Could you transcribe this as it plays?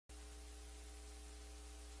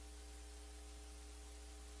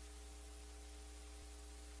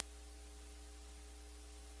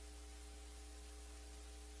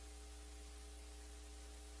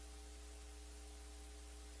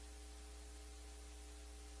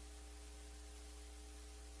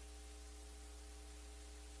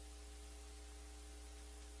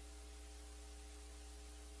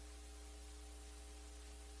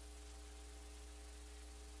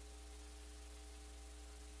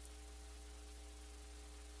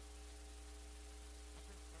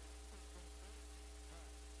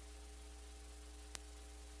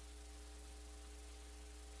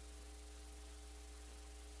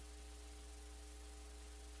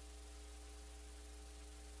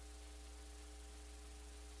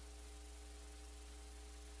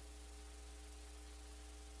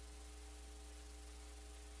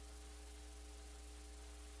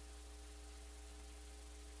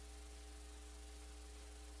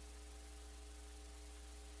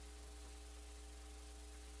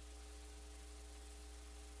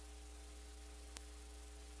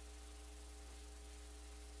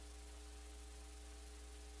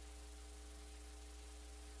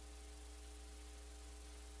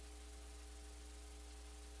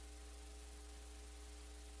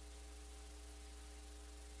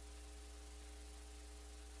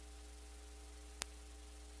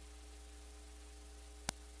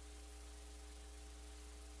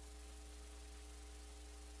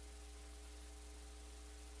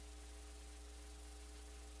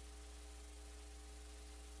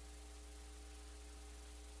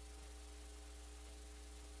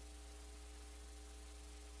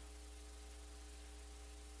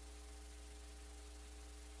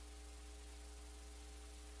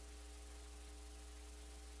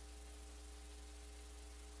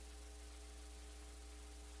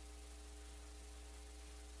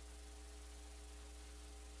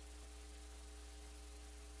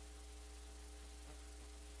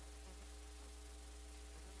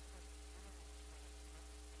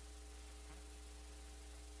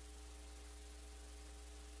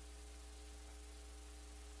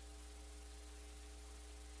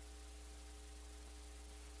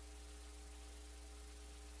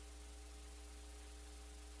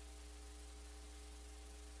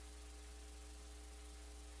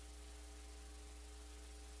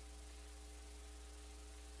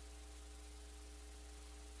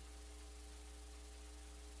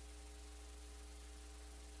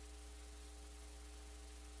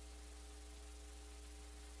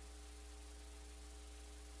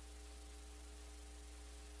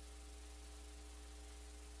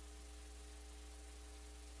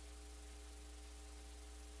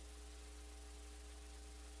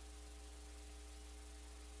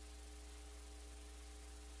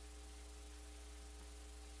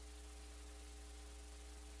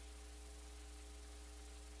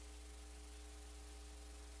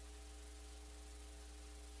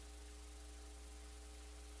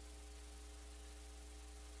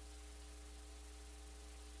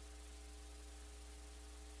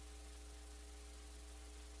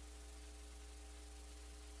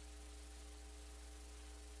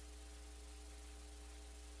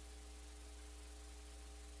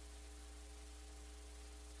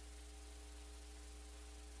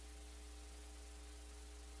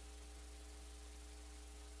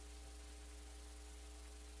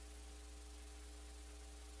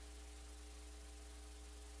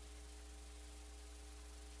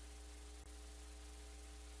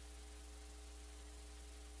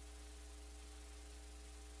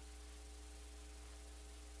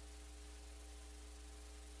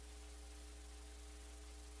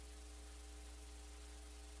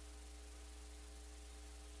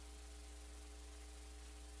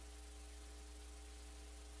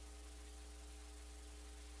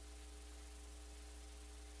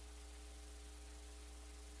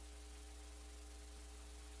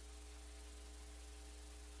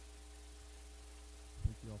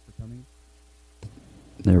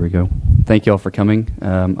There we go. Thank you all for coming.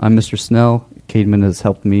 I'm Mr. Snell. Caedmon has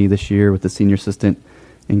helped me this year with the senior assistant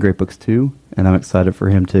in Great Books 2, and I'm excited for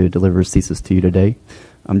him to deliver his thesis to you today.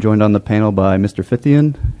 I'm joined on the panel by Mr.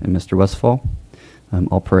 Fithian and Mr. Westfall.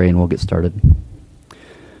 I'll pray and we'll get started.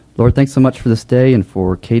 Lord, thanks so much for this day and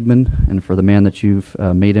for Caedmon and for the man that you've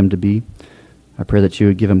made him to be. I pray that you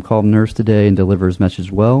would give him calm nerves today and deliver his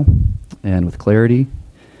message well and with clarity,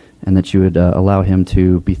 and that you would allow him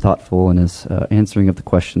to be thoughtful in his answering of the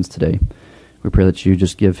questions today. We pray that you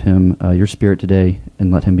just give him your spirit today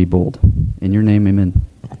and let him be bold. In your name, amen.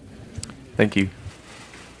 Thank you.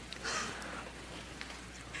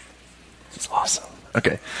 This is awesome.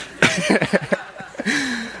 Okay.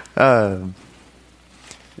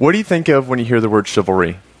 What do you think of when you hear the word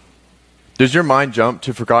chivalry? Does your mind jump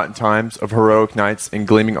to forgotten times of heroic knights in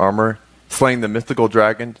gleaming armor, slaying the mythical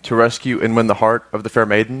dragon to rescue and win the heart of the fair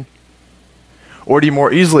maiden? Or do you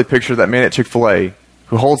more easily picture that man at Chick-fil-A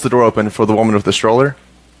who holds the door open for the woman with the stroller?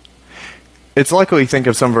 It's likely you think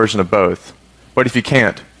of some version of both, but if you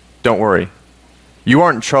can't, don't worry. You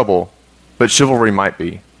aren't in trouble, but chivalry might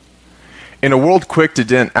be. In a world quick to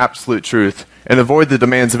dent absolute truth and avoid the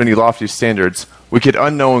demands of any lofty standards, we could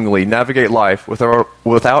unknowingly navigate life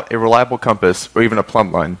without a reliable compass or even a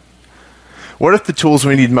plumb line. What if the tools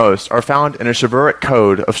we need most are found in a chivalric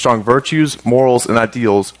code of strong virtues, morals, and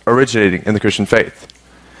ideals originating in the Christian faith?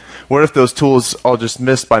 What if those tools are just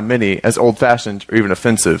missed by many as old-fashioned or even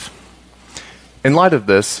offensive? In light of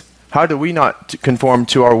this, how do we not conform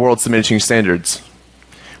to our world's diminishing standards?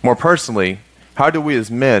 More personally, how do we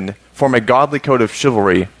as men form a godly code of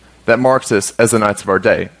chivalry that marks us as the knights of our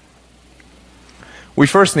day? We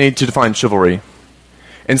first need to define chivalry.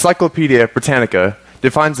 Encyclopedia Britannica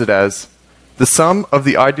defines it as the sum of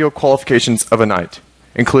the ideal qualifications of a knight,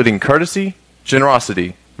 including courtesy,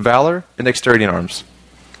 generosity, valor, and dexterity in arms.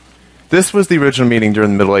 This was the original meaning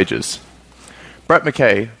during the Middle Ages.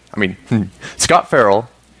 Scott Farrell,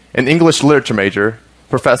 an English literature major,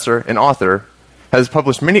 professor, and author, has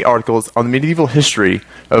published many articles on the medieval history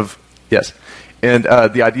of,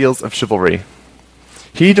 the ideals of chivalry.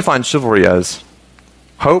 He defines chivalry as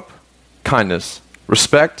hope, kindness,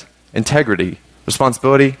 respect, integrity,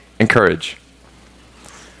 responsibility, and courage.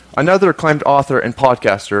 Another acclaimed author and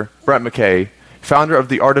podcaster, Brett McKay, founder of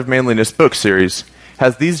the Art of Manliness book series,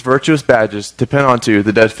 has these virtuous badges to pin onto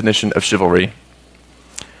the definition of chivalry: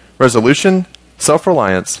 resolution,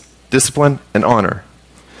 self-reliance, discipline, and honor.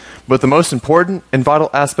 But the most important and vital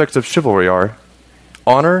aspects of chivalry are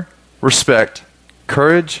honor, respect,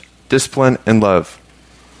 courage, discipline, and love.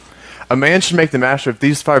 A man should make the master of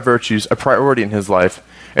these 5 virtues a priority in his life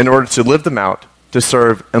in order to live them out, to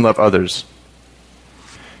serve, and love others.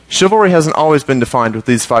 Chivalry hasn't always been defined with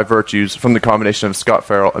these 5 virtues from the combination of Scott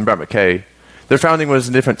Farrell and Brett McKay. Their founding was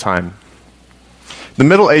a different time. The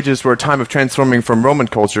Middle Ages were a time of transforming from Roman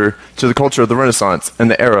culture to the culture of the Renaissance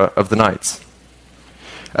and the era of the knights.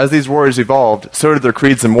 As these warriors evolved, so did their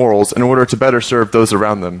creeds and morals in order to better serve those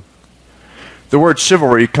around them. The word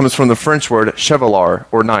chivalry comes from the French word chevalier,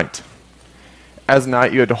 or knight. As a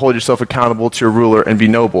knight, you had to hold yourself accountable to your ruler and be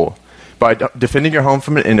noble by defending your home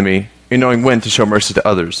from an enemy and knowing when to show mercy to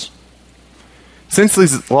others. Since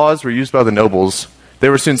these laws were used by the nobles, they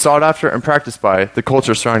were soon sought after and practiced by the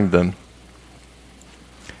culture surrounding them.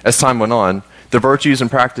 As time went on, the virtues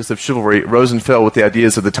and practice of chivalry rose and fell with the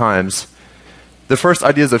ideas of the times. The first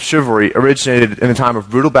ideas of chivalry originated in a time of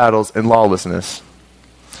brutal battles and lawlessness.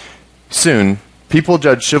 Soon, people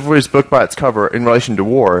judged chivalry's book by its cover in relation to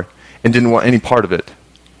war and didn't want any part of it.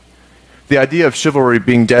 The idea of chivalry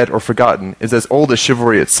being dead or forgotten is as old as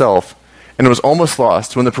chivalry itself, and it was almost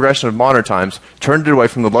lost when the progression of modern times turned it away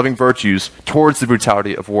from the loving virtues towards the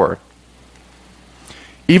brutality of war.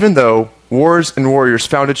 Even though wars and warriors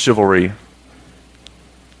founded chivalry,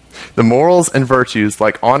 the morals and virtues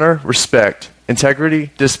like honor, respect,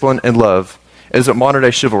 integrity, discipline, and love is what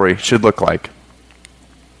modern-day chivalry should look like.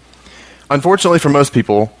 Unfortunately for most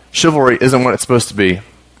people, chivalry isn't what it's supposed to be.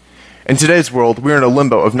 In today's world, we are in a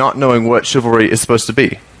limbo of not knowing what chivalry is supposed to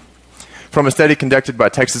be. From a study conducted by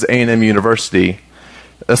Texas A&M University,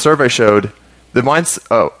 a survey showed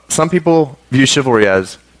some people view chivalry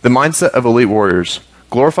as the mindset of elite warriors,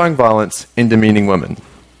 glorifying violence and demeaning women.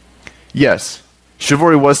 Yes,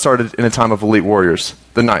 chivalry was started in a time of elite warriors,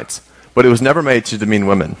 the knights, but it was never made to demean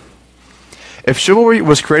women. If chivalry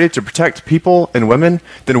was created to protect people and women,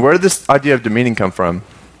 then where did this idea of demeaning come from?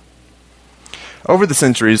 Over the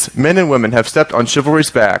centuries, men and women have stepped on chivalry's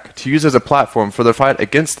back to use as a platform for their fight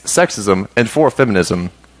against sexism and for feminism.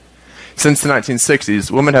 Since the 1960s,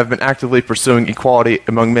 women have been actively pursuing equality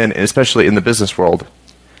among men, and especially in the business world.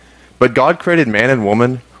 But God created man and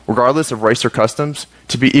woman regardless of race or customs,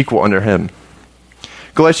 to be equal under him.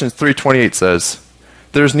 Galatians 3:28 says,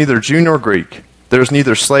 "There is neither Jew nor Greek, there is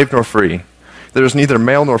neither slave nor free, there is neither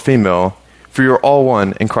male nor female, for you are all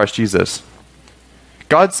one in Christ Jesus."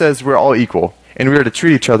 God says we're all equal, and we are to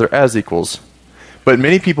treat each other as equals. But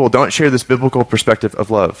many people don't share this biblical perspective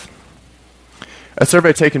of love. A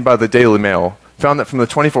survey taken by the Daily Mail found that from the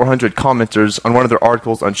 2,400 commenters on one of their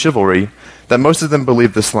articles on chivalry, that most of them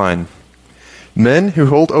believe this line: "Men who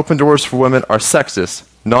hold open doors for women are sexist,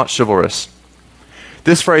 not chivalrous."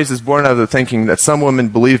 This phrase is born out of the thinking that some women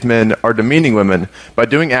believe men are demeaning women by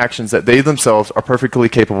doing actions that they themselves are perfectly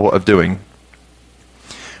capable of doing.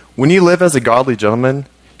 When you live as a godly gentleman,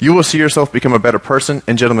 you will see yourself become a better person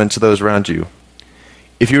and gentleman to those around you.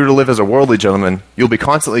 If you were to live as a worldly gentleman, you'll be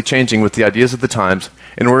constantly changing with the ideas of the times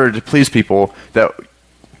in order to please people.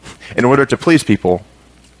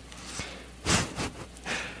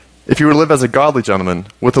 If you were to live as a godly gentleman,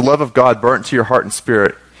 with the love of God burnt to your heart and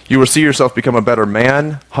spirit, you will see yourself become a better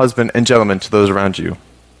man, husband, and gentleman to those around you.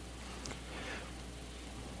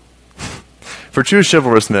 For true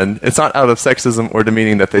chivalrous men, it's not out of sexism or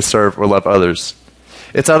demeaning that they serve or love others.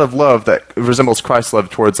 It's out of love that resembles Christ's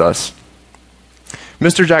love towards us.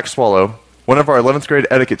 Mr. Jack Swallow, one of our 11th grade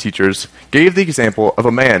etiquette teachers, gave the example of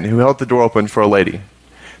a man who held the door open for a lady.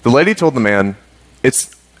 The lady told the man,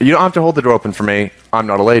 "You don't have to hold the door open for me, I'm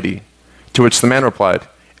not a lady." To which the man replied,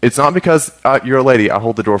 "It's not because you're a lady I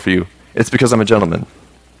hold the door for you, it's because I'm a gentleman."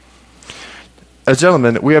 As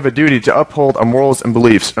gentlemen, we have a duty to uphold our morals and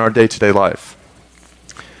beliefs in our day-to-day life.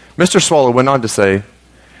 Mr. Swallow went on to say,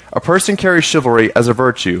 "A person carries chivalry as a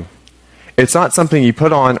virtue. It's not something you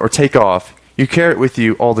put on or take off, you carry it with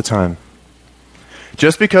you all the time.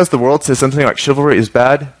 Just because the world says something like chivalry is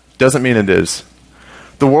bad, doesn't mean it is.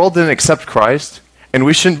 The world didn't accept Christ, and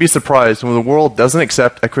we shouldn't be surprised when the world doesn't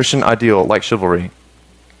accept a Christian ideal like chivalry.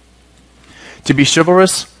 To be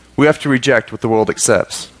chivalrous, we have to reject what the world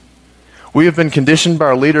accepts. We have been conditioned by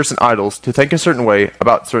our leaders and idols to think a certain way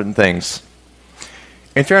about certain things.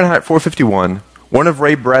 In Fahrenheit 451, one of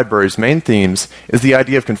Ray Bradbury's main themes is the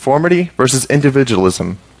idea of conformity versus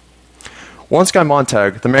individualism. Once Guy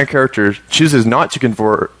Montag, the main character, chooses not to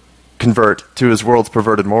convert to his world's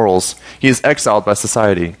perverted morals, he is exiled by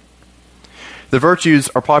society. The virtues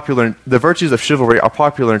of chivalry are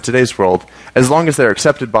popular in today's world as long as they are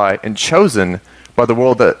accepted by and chosen by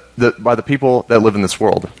by the people that live in this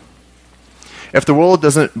world. If the world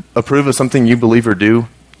doesn't approve of something you believe or do,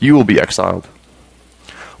 you will be exiled.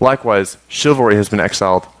 Likewise, chivalry has been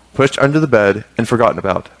exiled, pushed under the bed, and forgotten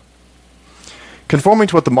about. Conforming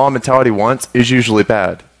to what the mob mentality wants is usually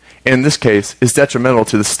bad, and in this case is detrimental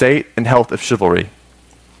to the state and health of chivalry.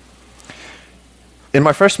 In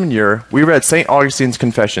my freshman year, we read St. Augustine's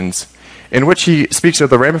Confessions, in which he speaks of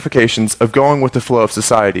the ramifications of going with the flow of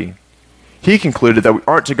society. He concluded that we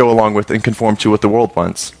aren't to go along with and conform to what the world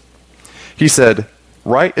wants. He said,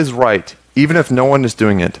 "Right is right, even if no one is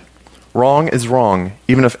doing it. Wrong is wrong,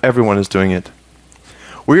 even if everyone is doing it."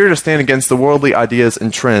 We are to stand against the worldly ideas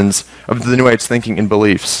and trends of the New Age thinking and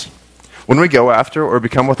beliefs. When we go after or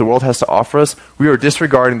become what the world has to offer us, we are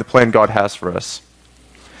disregarding the plan God has for us.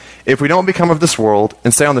 If we don't become of this world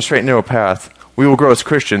and stay on the straight and narrow path, we will grow as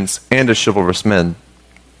Christians and as chivalrous men.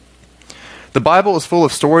 The Bible is full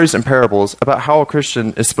of stories and parables about how a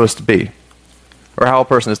Christian is supposed to be, or how a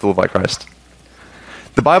person is to live like Christ.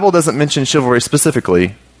 The Bible doesn't mention chivalry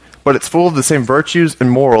specifically, but it's full of the same virtues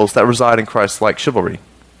and morals that reside in Christ-like chivalry.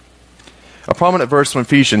 A prominent verse from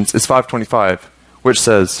Ephesians is 5:25, which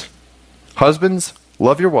says, "Husbands,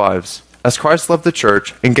 love your wives, as Christ loved the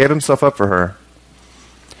church and gave himself up for her."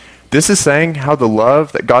 This is saying how the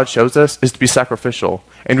love that God shows us is to be sacrificial,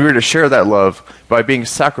 and we are to share that love by being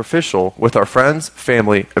sacrificial with our friends,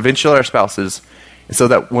 family, eventually our spouses, so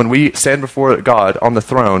that when we stand before God on the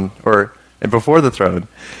throne, and before the throne,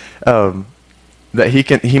 that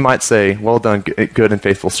he might say, "Well done, good and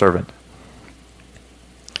faithful servant."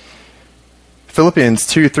 Philippians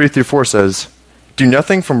 2:3-4 says, "Do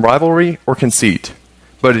nothing from rivalry or conceit,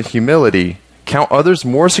 but in humility count others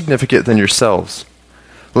more significant than yourselves.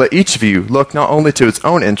 Let each of you look not only to its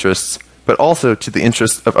own interests, but also to the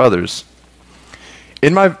interests of others."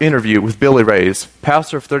 In my interview with Billy Reyes,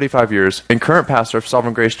 pastor of 35 years and current pastor of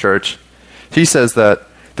Sovereign Grace Church, he says that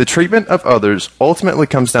the treatment of others ultimately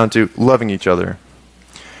comes down to loving each other.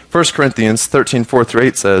 1 Corinthians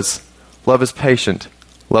 13:4-8 says, "Love is patient,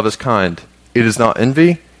 love is kind. It does not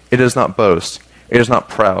envy, it does not boast, it is not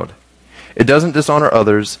proud. It doesn't dishonor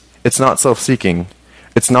others, it's not self-seeking,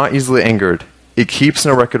 it's not easily angered, it keeps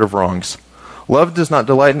no record of wrongs. Love does not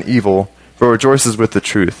delight in evil, but rejoices with the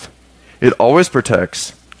truth. It always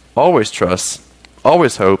protects, always trusts,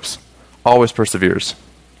 always hopes, always perseveres.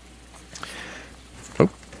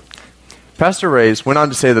 Pastor Reyes went on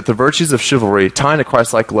to say that the virtues of chivalry tie into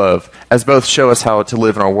Christ-like love as both show us how to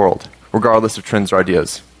live in our world, regardless of trends or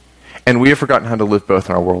ideas. And we have forgotten how to live both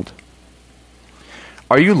in our world.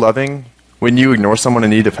 Are you loving when you ignore someone in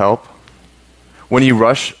need of help? When you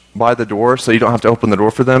rush by the door so you don't have to open the door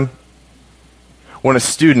for them? When a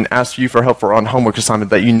student asks you for help for a homework assignment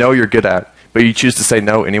that you know you're good at, but you choose to say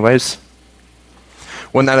no anyways?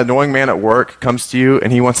 When that annoying man at work comes to you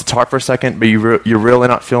and he wants to talk for a second, but you're really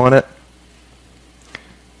not feeling it?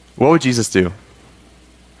 What would Jesus do?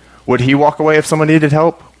 Would he walk away if someone needed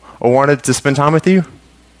help or wanted to spend time with you?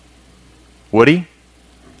 Would he?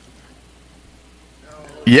 No.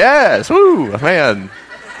 Yes! Woo! Man.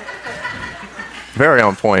 Very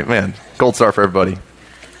on point. Man. Gold star for everybody.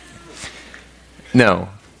 No.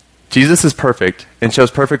 Jesus is perfect and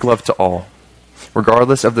shows perfect love to all,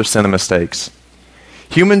 regardless of their sin and mistakes.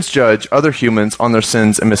 Humans judge other humans on their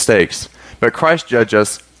sins and mistakes, but Christ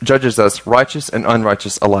judges us righteous and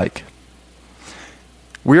unrighteous alike.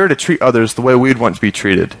 We are to treat others the way we'd want to be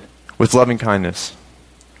treated, with loving kindness.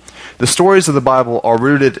 The stories of the Bible are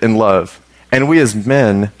rooted in love, and we as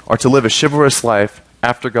men are to live a chivalrous life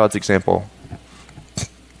after God's example.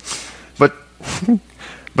 But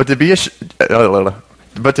to be a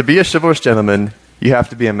chivalrous gentleman, you have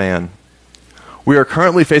to be a man. We are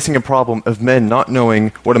currently facing a problem of men not knowing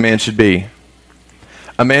what a man should be.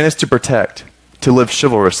 A man is to protect, to live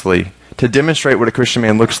chivalrously, to demonstrate what a Christian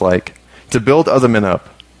man looks like, to build other men up.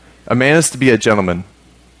 A man is to be a gentleman.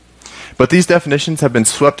 But these definitions have been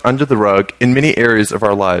swept under the rug in many areas of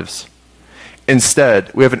our lives.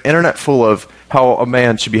 Instead, we have an internet full of how a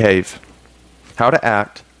man should behave, how to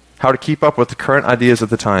act, how to keep up with the current ideas of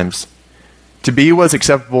the times. To be was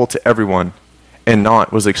acceptable to everyone, and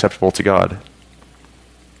not was acceptable to God.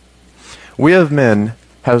 We as men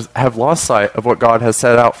have lost sight of what God has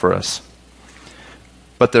set out for us.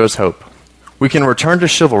 But there is hope. We can return to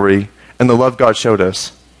chivalry and the love God showed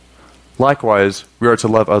us. Likewise, we are to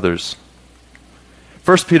love others.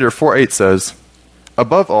 1 Peter 4:8 says,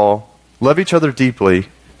 "Above all, love each other deeply,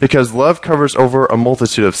 because love covers over a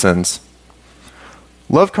multitude of sins."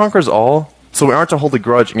 Love conquers all, so we aren't to hold a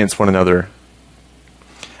grudge against one another.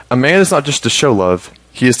 A man is not just to show love,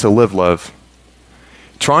 he is to live love.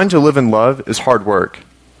 Trying to live in love is hard work,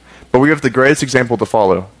 but we have the greatest example to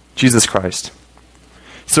follow, Jesus Christ.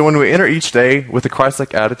 So when we enter each day with a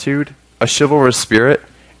Christ-like attitude, a chivalrous spirit,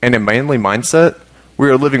 and a manly mindset, we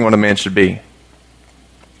are living what a man should be.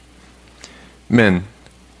 Men,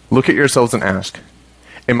 look at yourselves and ask,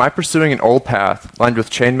 am I pursuing an old path lined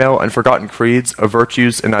with chainmail and forgotten creeds of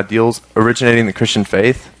virtues and ideals originating in the Christian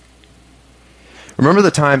faith? Remember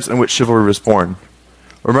the times in which chivalry was born.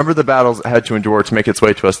 Remember the battles it had to endure to make its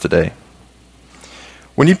way to us today.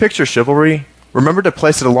 When you picture chivalry, remember to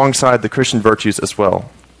place it alongside the Christian virtues as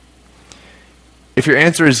well. If your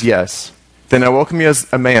answer is yes, then I welcome you as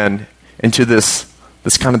a man into this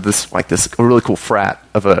really cool frat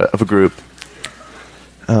of a group.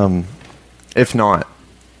 If not,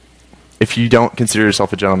 if you don't consider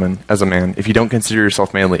yourself a gentleman as a man, if you don't consider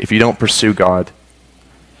yourself manly, if you don't pursue God,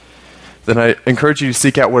 then I encourage you to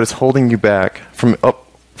seek out what is holding you back from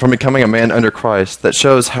becoming a man under Christ that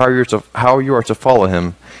shows how you are to follow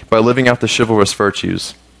him by living out the chivalrous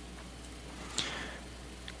virtues.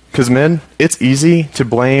 Because men, it's easy to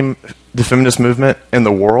blame the feminist movement and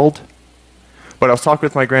the world, but I was talking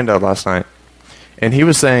with my granddad last night, and he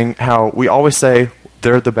was saying how we always say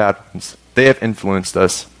they're the bad ones. They have influenced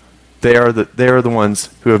us. They are the ones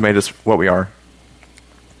who have made us what we are.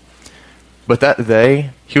 But that they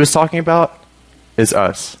he was talking about is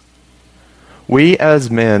us. We as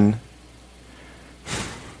men,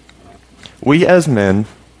 there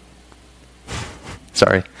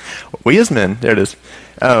it is,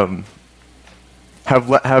 have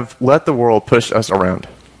let the world push us around.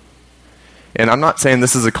 And I'm not saying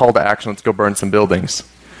this is a call to action, let's go burn some buildings.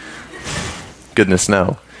 Goodness,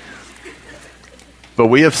 no. But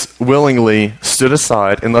we have willingly stood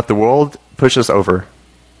aside and let the world push us over.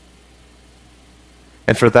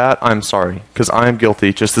 And for that, I'm sorry, because I am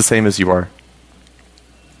guilty just the same as you are.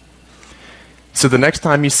 So the next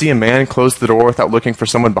time you see a man close the door without looking for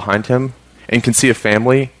someone behind him, and can see a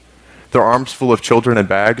family, their arms full of children and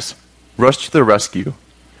bags, rush to their rescue.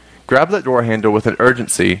 Grab that door handle with an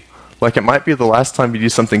urgency, like it might be the last time you do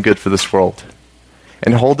something good for this world,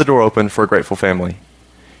 and hold the door open for a grateful family.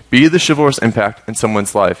 Be the chivalrous impact in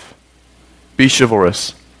someone's life. Be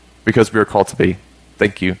chivalrous, because we are called to be.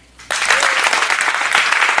 Thank you.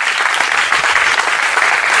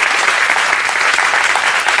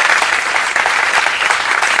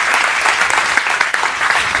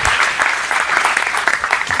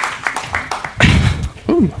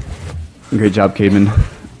 welcome. Great job, Caedmon.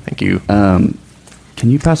 Thank you. Can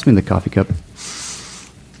you pass me the coffee cup?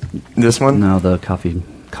 This one? No, the coffee.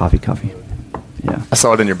 Yeah. I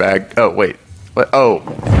saw it in your bag. Oh, wait. What? Oh.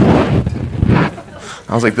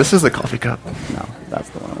 I was like, this is the coffee cup. No, that's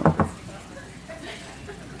the one I want.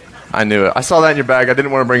 I knew it. I saw that in your bag. I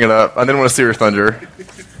didn't want to bring it up. I didn't want to steal your thunder.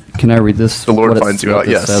 Can I read this? The Lord finds you out,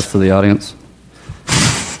 yes. Says to the audience.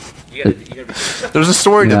 There's a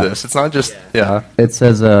story to this. It's not just, yeah. It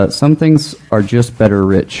says, some things are just better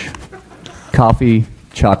rich. Coffee,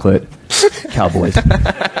 chocolate, cowboys.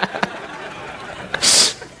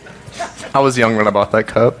 I was young when I bought that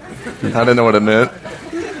cup. I didn't know what it meant.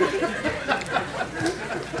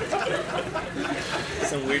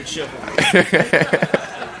 Some weird chivalry.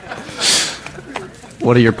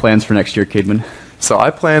 What are your plans for next year, Caedmon? So I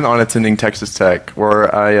plan on attending Texas Tech,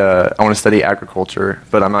 where I want to study agriculture,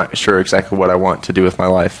 but I'm not sure exactly what I want to do with my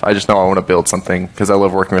life. I just know I want to build something because I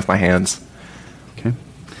love working with my hands. Okay.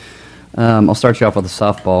 I'll start you off with a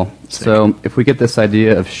softball. Sick. So if we get this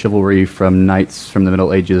idea of chivalry from knights from the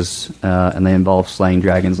Middle Ages, and they involve slaying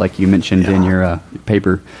dragons like you mentioned in your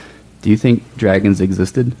paper, do you think dragons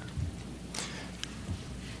existed?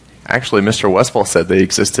 Actually, Mr. Westfall said they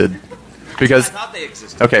existed. Because, I thought they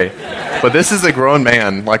existed. okay, but this is a grown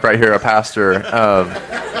man, like right here, a pastor,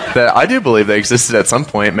 that I do believe they existed at some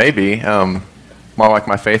point, maybe. More like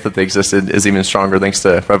my faith that they existed is even stronger thanks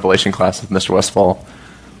to Revelation class with Mr. Westfall.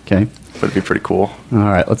 Okay. But it'd be pretty cool. All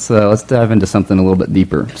right, let's dive into something a little bit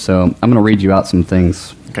deeper. So I'm going to read you out some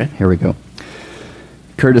things. Okay. Here we go.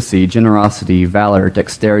 Courtesy, generosity, valor,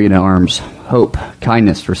 dexterity in arms, hope,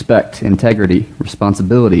 kindness, respect, integrity,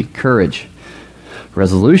 responsibility, courage,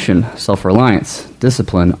 resolution, self-reliance,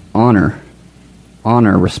 discipline, honor,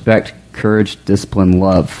 respect, courage, discipline,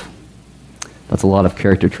 love. That's a lot of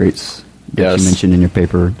character traits that you mentioned in your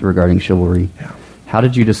paper regarding chivalry. Yeah. How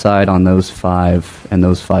did you decide on those 5 and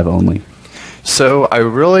those 5 only? So it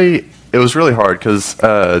was really hard because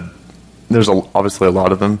there's obviously a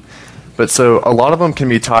lot of them. But so a lot of them can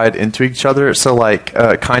be tied into each other. So like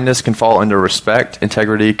kindness can fall under respect.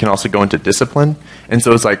 Integrity can also go into discipline. And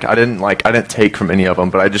so it's like I didn't take from any of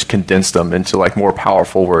them, but I just condensed them into like more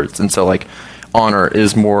powerful words. And so like honor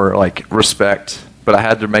is more like respect, but I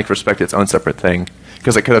had to make respect its own separate thing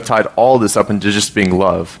because I could have tied all this up into just being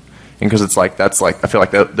love. And because it's like that's like I feel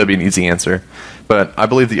like that'd be an easy answer. But I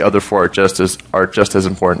believe the other 4 are just as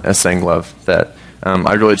important as saying love. That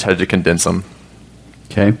I really tried to condense them.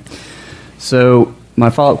 Okay. So my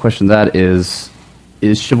follow-up question to that is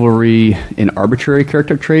chivalry an arbitrary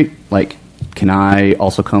character trait? Like, can I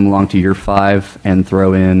also come along to your 5 and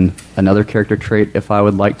throw in another character trait if I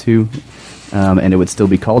would like to, and it would still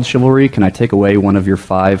be called chivalry? Can I take away one of your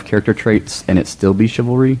 5 character traits and it still be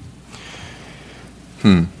chivalry?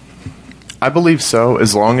 I believe so,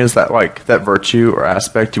 as long as that virtue or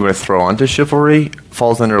aspect you want to throw onto chivalry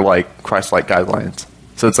falls under like Christ-like guidelines.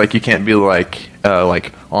 So it's like you can't be like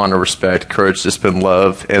honor, respect, courage, discipline,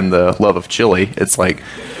 love, and the love of chili. It's like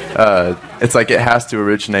it has to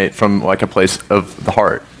originate from like a place of the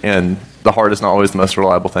heart, and the heart is not always the most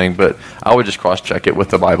reliable thing. But I would just cross-check it with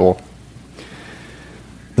the Bible.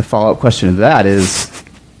 The follow-up question to that is,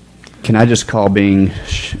 can I just call being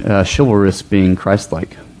chivalrous being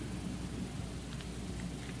Christ-like?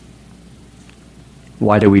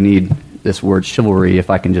 Why do we need this word chivalry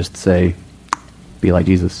if I can just say, be like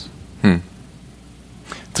Jesus?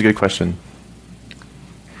 It's a good question.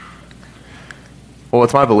 Well,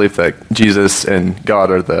 it's my belief that Jesus and God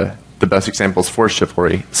are the best examples for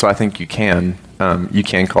chivalry. So I think you can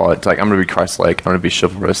call it like, I'm going to be Christ-like, I'm going to be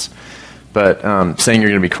chivalrous. But saying you're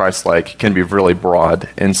going to be Christ-like can be really broad.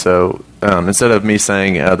 And so instead of me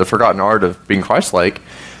saying the forgotten art of being Christ-like,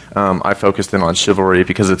 I focused in on chivalry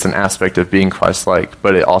because it's an aspect of being Christ-like,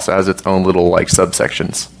 but it also has its own little like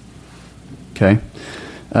subsections. Okay.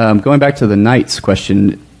 Going back to the knights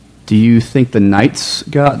question, do you think the knights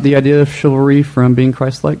got the idea of chivalry from being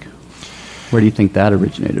Christ-like? Where do you think that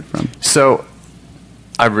originated from? So,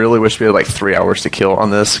 I really wish we had like 3 hours to kill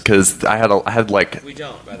on this because I had like. We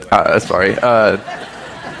don't, by the way. Sorry.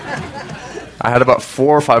 I had about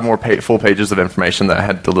 4 or 5 more full pages of information that I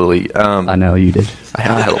had to delete. I know you did. I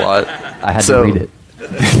had a lot. I had to read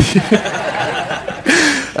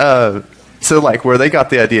it. So, like, where they got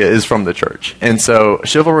the idea is from the church. And so,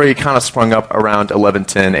 chivalry kind of sprung up around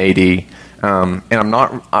 1110 AD. And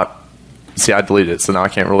I deleted it, so now I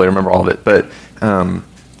can't really remember all of it. But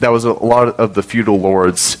that was a lot of the feudal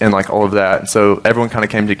lords and, like, all of that. So, everyone kind of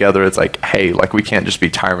came together. It's like, hey, like, we can't just be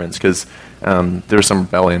tyrants because there's some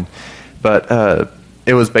rebellion. But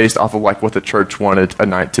it was based off of, like, what the church wanted a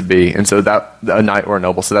knight to be. And so, a knight or a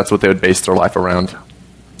noble, so that's what they would base their life around.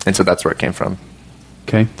 And so that's where it came from.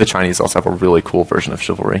 Okay. The Chinese also have a really cool version of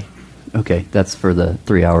chivalry. Okay, that's for the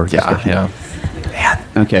 3 hour discussion. Yeah. Man.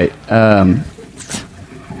 Okay.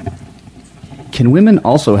 Can women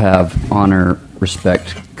also have honor,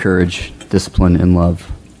 respect, courage, discipline, and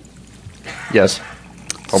love? Yes.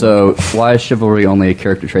 So why is chivalry only a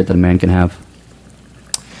character trait that a man can have?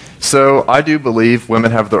 So I do believe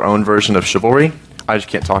women have their own version of chivalry. I just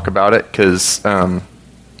can't talk about it because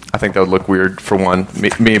I think that would look weird for one,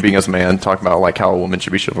 me being as a man, talking about like how a woman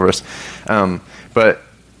should be chivalrous. But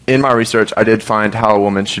in my research, I did find how a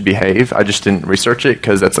woman should behave. I just didn't research it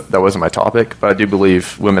because that wasn't my topic. But I do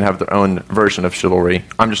believe women have their own version of chivalry.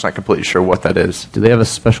 I'm just not completely sure what that is. Do they have a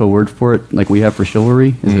special word for it, like we have for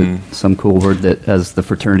chivalry? Is it some cool word that, as the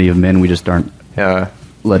fraternity of men, we just aren't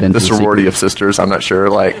let into the sorority of sisters? I'm not sure.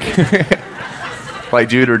 Like, like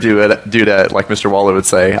dude or dudette, like Mr. Waller would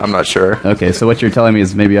say. I'm not sure. Okay, so what you're telling me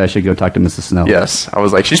is maybe I should go talk to Mrs. Snell. Yes, I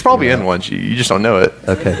was like, she's probably in one. You just don't know it.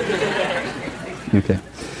 Okay.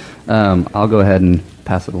 I'll go ahead and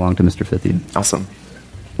pass it along to Mr. Fithian. Awesome.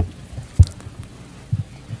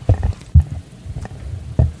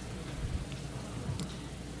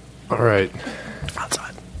 All right.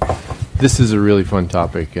 Outside. This is a really fun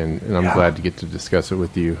topic, and I'm glad to get to discuss it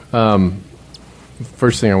with you.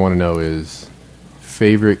 First thing I want to know is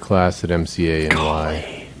favorite class at MCA and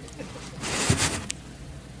why?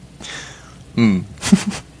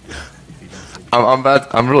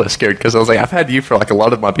 I'm really scared because I was like, I've had you for like a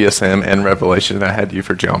lot of my BSM and Revelation, and I had you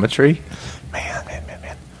for geometry. Man.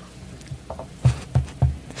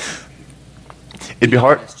 It'd be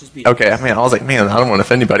hard. Okay, I was like, man, I don't want to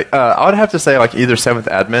offend anybody. I would have to say like either 7th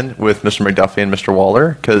Admin with Mr. McDuffie and Mr.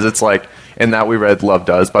 Waller, because it's like, in that we read Love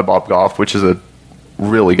Does by Bob Goff, which is a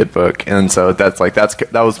really good book, and so that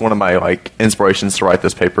was one of my like inspirations to write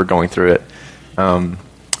this paper, going through it,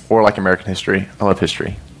 or like American history. I love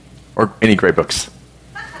history, or any great books.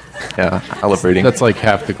 Yeah, I love reading. That's like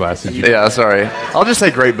half the classes. Yeah, sorry. I'll just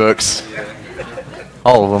say great books.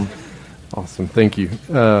 All of them. Awesome, thank you.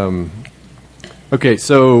 Okay,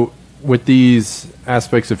 so with these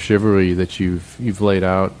aspects of chivalry that you've laid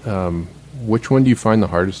out, which one do you find the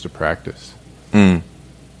hardest to practice?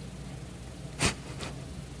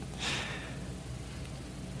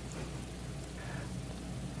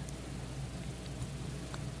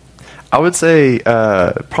 I would say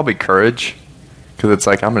probably courage, because it's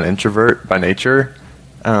like I'm an introvert by nature.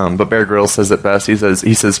 But Bear Grylls says it best. He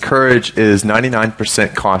says courage is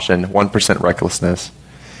 99% caution, 1% recklessness.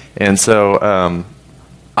 And so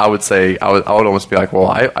I would say I would almost be like, well,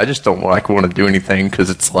 I just don't want to do anything because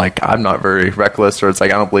it's like I'm not very reckless, or it's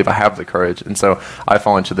like I don't believe I have the courage, and so I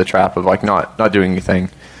fall into the trap of like not doing anything,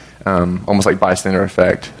 almost like bystander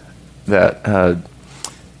effect. That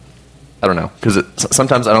I don't know, because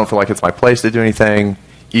sometimes I don't feel like it's my place to do anything,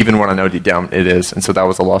 even when I know deep down it is, and so that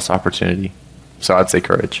was a lost opportunity. So I'd say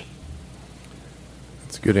courage.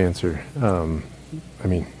 That's a good answer.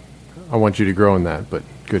 I want you to grow in that, but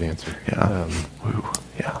good answer. Yeah.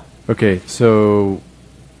 Yeah. Okay, so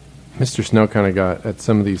Mr. Snow kind of got at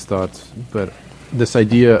some of these thoughts, but this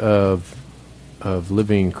idea of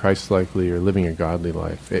living Christ-likely or living a godly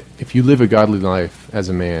life. If you live a godly life as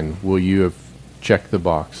a man, will you have checked the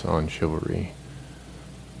box on chivalry?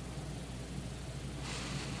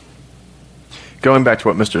 Going back to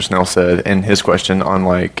what Mr. Snell said in his question on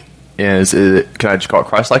like, can I just call it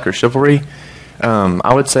Christ-like or chivalry?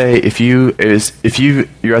 I would say if you're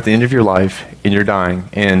at the end of your life and you're dying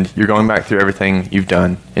and you're going back through everything you've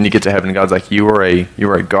done and you get to heaven and God's like, you were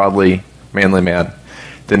a godly, manly man,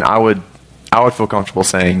 then I would feel comfortable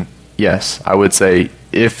saying yes. I would say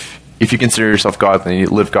if you consider yourself godly and you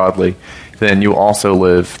live godly, then you also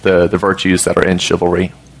live the virtues that are in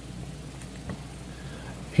chivalry.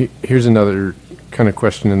 Here's another kind of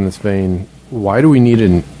question in this vein. Why do we need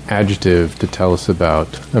an adjective to tell us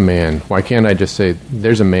about a man? Why can't I just say,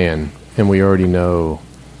 there's a man, and we already know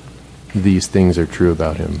these things are true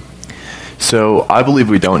about him? So I believe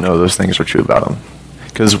we don't know those things are true about him,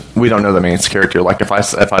 because we don't know the man's character. Like if I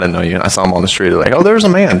didn't know you and I saw him on the street, like, oh, there's a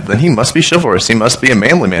man, then he must be chivalrous. He must be a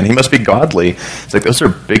manly man. He must be godly. It's like those are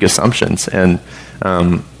big assumptions, and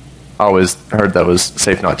I always heard that was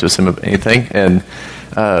safe not to assume anything, and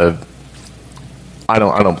I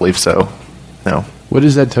don't believe so. No. What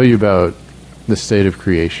does that tell you about the state of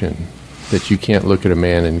creation? That you can't look at a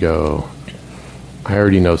man and go, I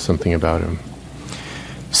already know something about him.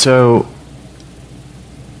 So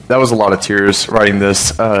that was a lot of tears writing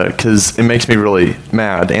this, because it makes me really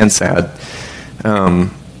mad and sad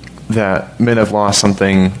that men have lost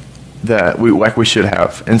something that we should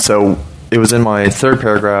have. And so it was in my third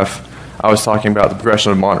paragraph, I was talking about the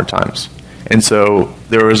progression of modern times. And so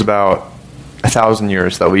there was about 1,000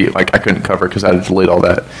 years that I couldn't cover because I had to delete all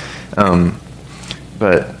that.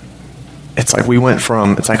 But it's like we went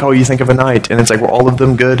from, it's like, oh, you think of a knight, and it's like, were all of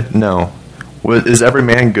them good? No. Is every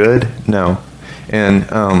man good? No. And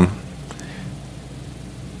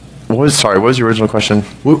what was your original question?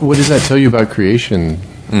 What does that tell you about creation?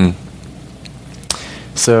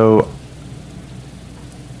 So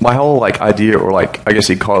my whole idea, or I guess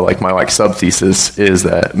you'd call it my sub thesis, is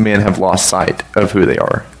that men have lost sight of who they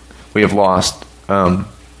are. We have lost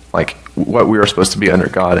what we are supposed to be under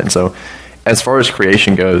God. And so as far as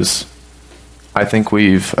creation goes, I think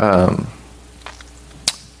we've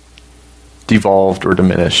devolved or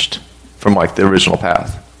diminished from the original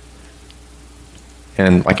path.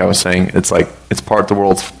 And like I was saying, it's part the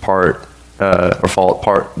world's part or fault,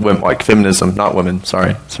 part feminism, not women.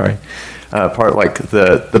 Sorry. Part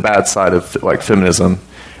the bad side of feminism,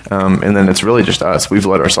 and then it's really just us. We've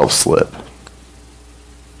let ourselves slip.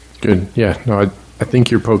 Good. Yeah. No, I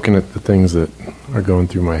think you're poking at the things that are going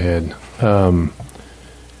through my head.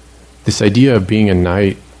 This idea of being a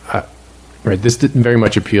knight, right? This very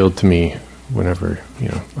much appealed to me whenever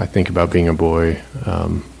I think about being a boy.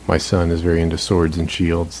 My son is very into swords and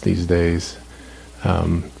shields these days.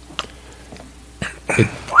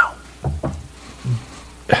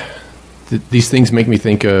 These things make me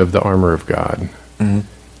think of the armor of God.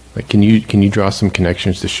 Mm-hmm. Can you draw some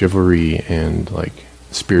connections to chivalry and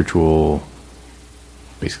spiritual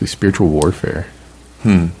warfare?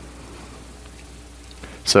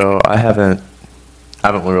 So I haven't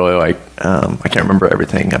really I can't remember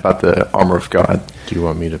everything about the armor of God. Do you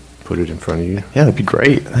want me to put it in front of you? Yeah, that'd be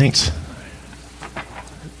great. Thanks.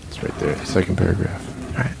 It's right there, the second paragraph.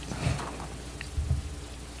 All right.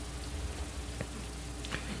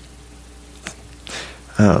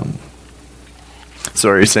 So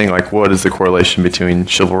are you saying what is the correlation between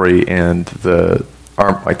chivalry and the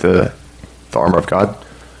armor of God?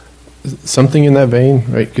 Something in that vein,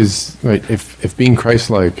 right? Because if being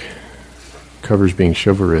Christ-like covers being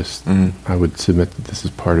chivalrous, I would submit that this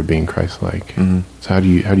is part of being Christ-like. So how do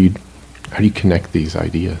you connect these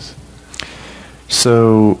ideas?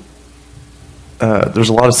 So there's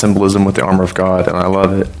a lot of symbolism with the armor of God, and I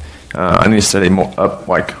love it. I need to study more up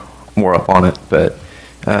on it, but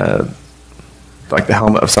the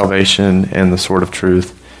helmet of salvation and the sword of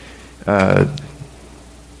truth.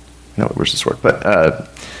 No, where's the sword? But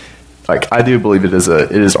I do believe it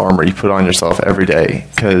is armor you put on yourself every day.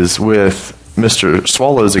 Because with Mr.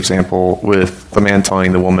 Swallow's example, with the man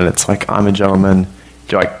telling the woman, it's I'm a gentleman.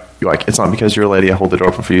 You're it's not because you're a lady I hold the door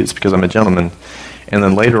open for you. It's because I'm a gentleman. And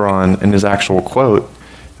then later on in his actual quote,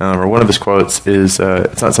 or one of his quotes is,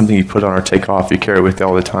 it's not something you put on or take off. You carry with you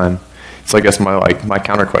all the time. So I guess my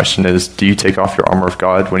counter question is: do you take off your armor of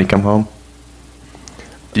God when you come home?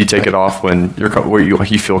 Do you take it off when where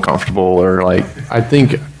you feel comfortable, or I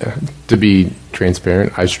think, to be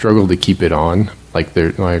transparent, I struggle to keep it on.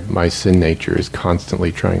 My sin nature is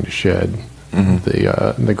constantly trying to shed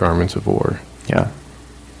the garments of war. Yeah.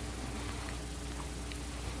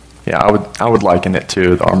 Yeah, I would liken it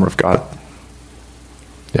to the armor of God.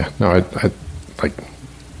 Yeah. No, I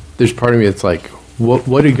there's part of me that's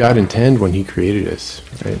what did God intend when He created us?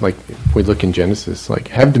 Right? If we look in Genesis,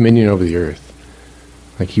 have dominion over the earth.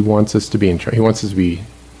 He wants us to be in charge. He wants us to be,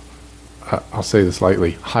 I'll say this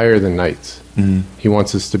lightly, higher than knights. He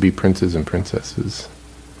wants us to be princes and princesses.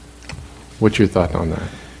 What's your thought on that?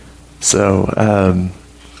 So,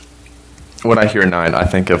 when I hear knight, I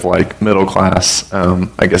think of middle class.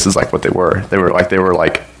 I guess is what they were. They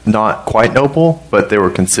were not quite noble, but they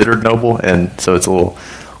were considered noble, and so it's a little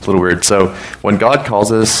weird. So when God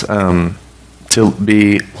calls us to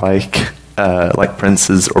be like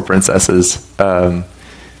princes or princesses,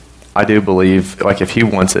 I do believe if He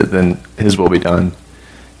wants it, then His will be done.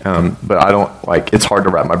 But I don't it's hard to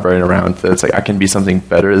wrap my brain around that. It's I can be something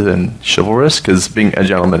better than chivalrous, because being a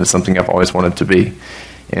gentleman is something I've always wanted to be,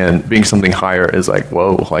 and being something higher is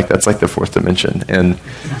whoa, that's the fourth dimension. And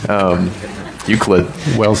Euclid.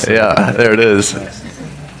 Well said. Yeah, there it is.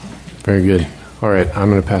 Very good. All right, I'm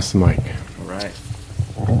going to pass the mic. All right.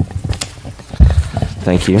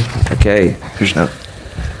 Thank you. Okay. Here's your note.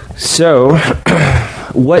 So,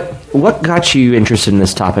 what got you interested in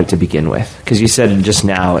this topic to begin with? Because you said just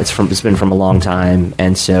now it's been from a long time,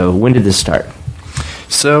 and so when did this start?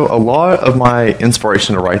 So a lot of my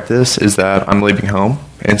inspiration to write this is that I'm leaving home,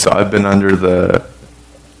 and so I've been under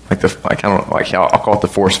I'll call it the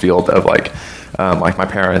force field of my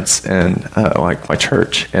parents and my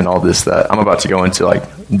church and all this, that I'm about to go into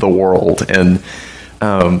the world and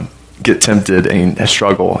get tempted and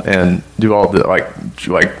struggle and do all the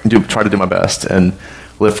try to do my best and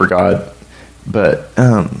live for God. but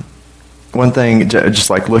one thing, just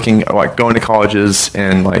like looking, like going to colleges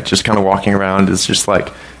and like just kind of walking around is just like,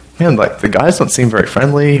 man, like the guys don't seem very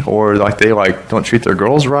friendly, or like they like don't treat their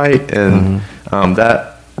girls right, and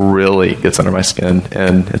that really gets under my skin.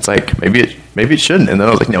 And it's like maybe it shouldn't. And then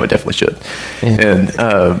I was like, no, it definitely should. Yeah.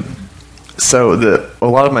 And so a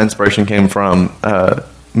lot of my inspiration came from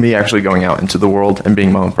me actually going out into the world and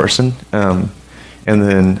being my own person. And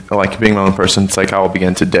then, like, being my own person, it's like I'll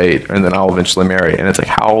begin to date, and then I'll eventually marry. And it's like,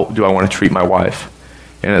 how do I want to treat my wife?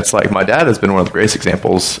 And it's like, my dad has been one of the greatest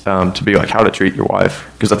examples to be like, how to treat your wife,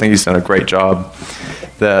 because I think he's done a great job.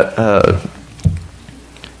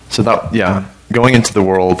 Going into the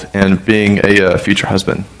world and being a future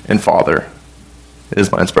husband and father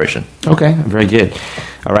is my inspiration. Okay, very good.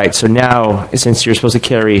 All right, so now, since you're supposed to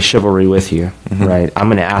carry Chivalry with you, right, I'm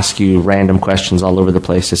going to ask you random questions all over the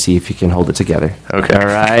place to see if you can hold it together. Okay. All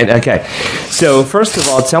right, okay. So, first of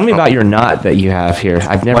all, tell me about your knot that you have here.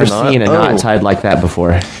 I've never seen a knot tied like that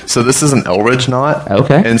before. So this is an Elridge knot.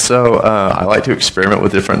 Okay. And so I like to experiment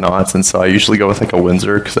with different knots, and so I usually go with like a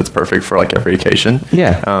Windsor, because that's perfect for like every occasion.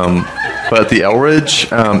 Yeah. But the Elridge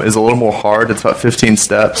is a little more hard. It's about 15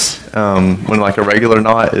 steps, when like a regular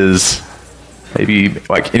knot is maybe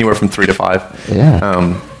like anywhere from 3 to 5.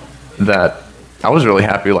 Yeah. That I was really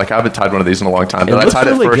happy. Like, I haven't tied one of these in a long time, but I tied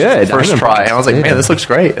really it first try, and I was like, man, this looks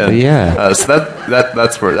great. And, so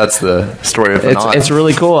that's the story of the knot. It's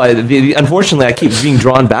really cool. Unfortunately, I keep being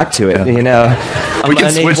drawn back to it. You know, we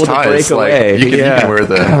can switch ties. You can wear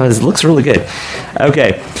the. It looks really good.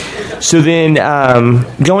 Okay, so then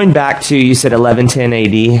going back to, you said 1110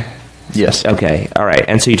 AD. Yes. Okay. All right.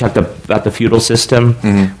 And so you talked about the feudal system.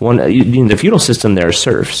 The feudal system, there are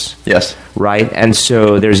serfs. Yes. Right. And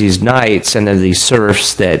so there's these knights and there's these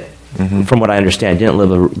serfs that, from what I understand, didn't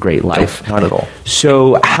live a great life. Not at all.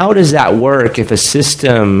 So how does that work if a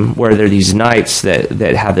system where there are these knights that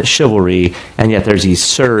have the chivalry, and yet there's these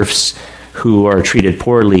serfs who are treated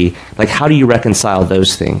poorly? Like, how do you reconcile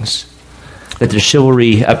those things? That the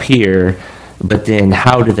chivalry up here, but then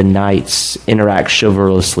how do the knights interact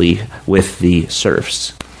chivalrously with the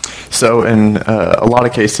serfs? So in a lot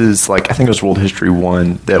of cases, like I think it was World History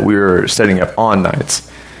 1, that we were setting up on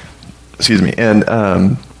knights. Excuse me. And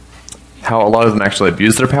how a lot of them actually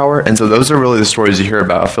abuse their power. And so those are really the stories you hear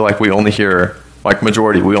about. I feel like we only hear, like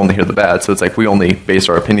majority, we only hear the bad. So it's like we only base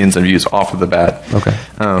our opinions and views off of the bad. Okay.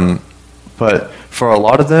 But for a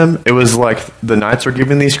lot of them, it was like the knights are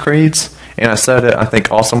giving these creeds. And I said it, I think,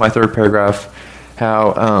 also in my third paragraph,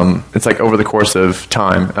 how it's like over the course of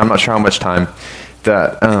time, I'm not sure how much time,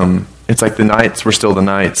 that it's like the knights were still the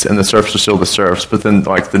knights and the serfs were still the serfs, but then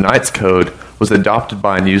like the knights code was adopted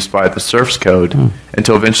by and used by the serfs code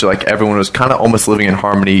until eventually like everyone was kind of almost living in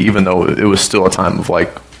harmony, even though it was still a time of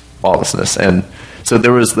like lawlessness. And so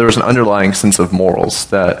there was an underlying sense of morals,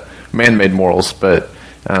 that man-made morals, but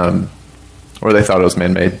or they thought it was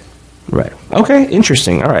man-made. Right. Okay,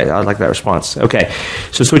 interesting. All right, I like that response. Okay,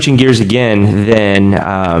 so switching gears again, then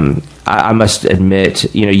I must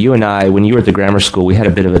admit, you and I, when you were at the grammar school, we had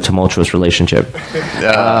a bit of a tumultuous relationship.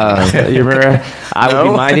 You remember? I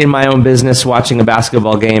would be minding my own business, watching a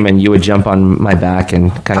basketball game, and you would jump on my back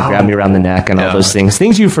and kind of grab me around the neck and all those things.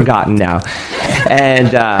 Things you've forgotten now.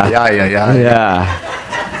 And yeah.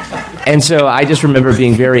 And so I just remember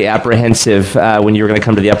being very apprehensive when you were going to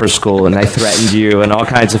come to the upper school, and I threatened you and all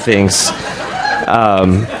kinds of things.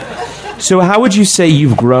 So how would you say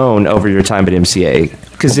you've grown over your time at MCA?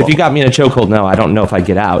 Because if you got me in a chokehold, no, I don't know if I'd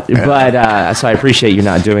get out. But so I appreciate you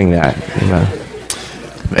not doing that.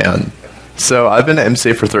 Man. So I've been at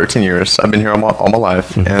MCA for 13 years. I've been here all my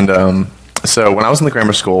life. And so when I was in the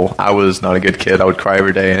grammar school, I was not a good kid. I would cry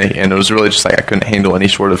every day, and it was really just like I couldn't handle any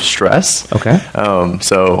sort of stress. Okay.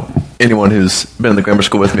 So anyone who's been in the grammar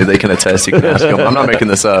school with me, they can attest. You can ask them. I'm not making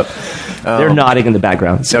this up. They're nodding in the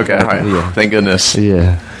background. So okay, all right. Yeah. Thank goodness.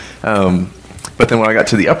 Yeah. But then when I got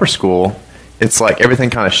to the upper school, it's like everything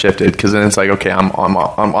kind of shifted, because then it's like, okay, I'm on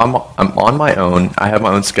my own. I have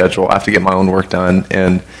my own schedule. I have to get my own work done,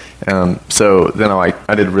 and so then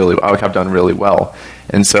I've done really well.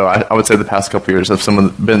 And so I would say the past couple of years have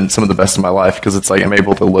been some of the best in my life, because it's like I'm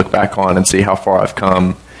able to look back on and see how far I've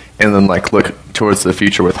come, and then like look towards the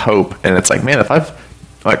future with hope. And it's like, man, if I've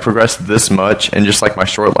like progressed this much in just like my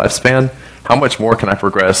short lifespan, how much more can I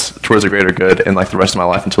progress towards a greater good in like the rest of my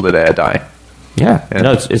life until the day I die? Yeah,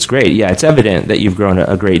 no, it's great. Yeah, it's evident that you've grown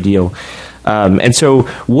a great deal. And so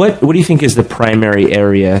what do you think is the primary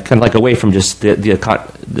area, kind of like away from just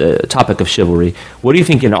the topic of chivalry, what do you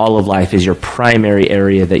think in all of life is your primary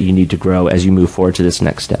area that you need to grow as you move forward to this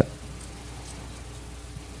next step?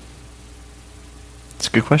 It's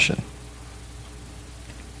a good question.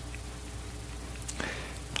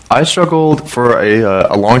 I struggled for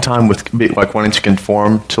a long time with like wanting to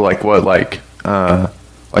conform to like what like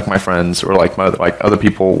my friends or like other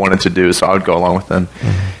people wanted to do, so I would go along with them.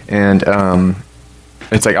 And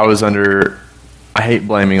it's like I hate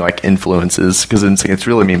blaming like influences because it's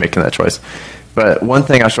really me making that choice. But one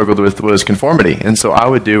thing I struggled with was conformity, and so I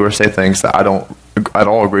would do or say things that I don't at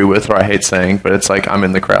all agree with or I hate saying, but it's like I'm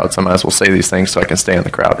in the crowd, so I might as well say these things so I can stay in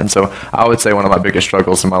the crowd. And so I would say one of my biggest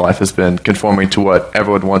struggles in my life has been conforming to what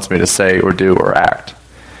everyone wants me to say or do or act.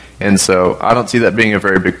 And so I don't see that being a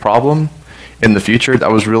very big problem in the future.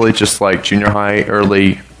 That was really just like junior high,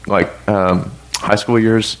 early high school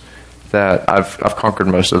years that I've conquered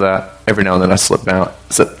most of that. Every now and then I slip back,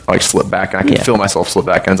 and I can feel myself slip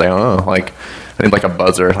back, and it's like, oh, like I need like a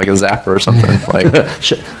buzzer, like a zapper or something. Like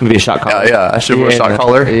maybe a shot collar. Yeah, I should wear a shot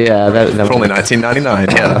collar. Yeah, that for only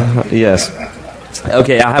 $19.99. Yeah. Yes.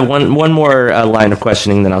 Okay, I have one more line of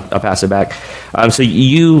questioning, then I'll pass it back. So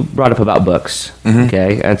you brought up about books,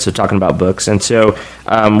 okay? And so talking about books, and so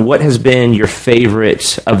what has been your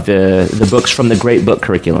favorite of the books from the Great Book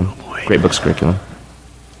curriculum? Great Books curriculum.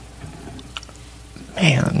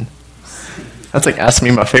 Man, that's like asking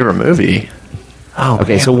me my favorite movie. Oh,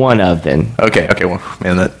 okay, man. So one of then. Okay, well,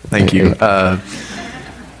 man, thank you. Man,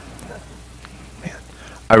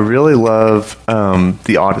 I really love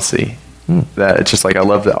the Odyssey. That it's just like I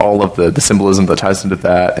love all of the symbolism that ties into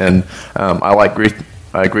that, and I like Greek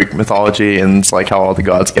mythology, and it's like how all the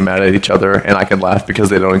gods get mad at each other, and I can laugh because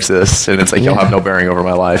they don't exist, and it's like you'll have no bearing over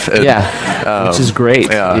my life. And, which is great.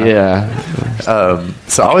 So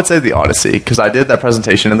I would say the Odyssey, because I did that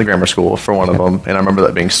presentation in the grammar school for one of them, and I remember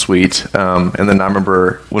that being sweet. And then I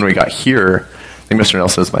remember when we got here, I think Mr.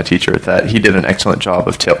 Nelson is my teacher, that he did an excellent job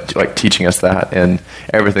of teaching us that and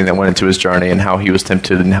everything that went into his journey and how he was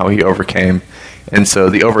tempted and how he overcame. And so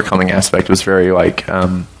the overcoming aspect was very like,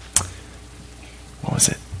 what was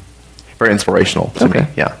it? Very inspirational to me.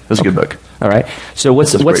 Yeah, it was a good book. All right. So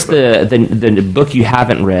what's the book you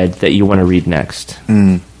haven't read that you want to read next?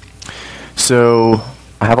 So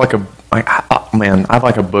I have I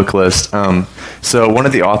have a book list. So one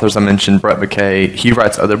of the authors I mentioned, Brett McKay, he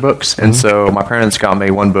writes other books, and so my parents got me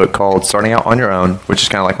one book called Starting Out on Your Own, which is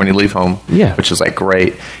kind of like when you leave home, which is like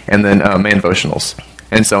great, and then Man Devotionals.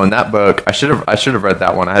 And so in that book, I should have read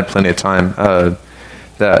that one. I had plenty of time.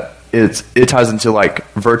 That it ties into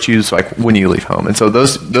like virtues like when you leave home, and so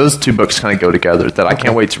those two books kind of go together. That I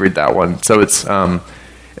can't wait to read that one. So it's like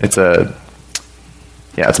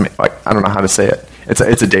I don't know how to say it.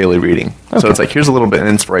 It's a daily reading. So it's like here's a little bit of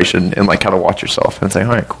inspiration and like how to watch yourself and say,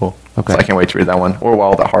 all right, cool. Okay, so I can't wait to read that one or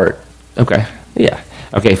Wild at Heart. Okay, yeah.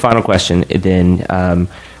 Okay, final question. Then,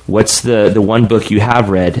 what's the one book you have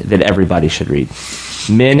read that everybody should read,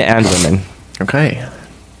 men and women? Okay.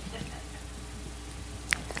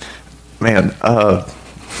 Man,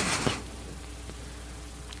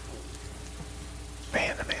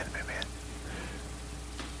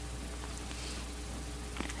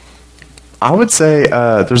 I would say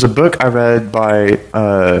there's a book I read by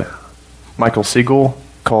Michael Siegel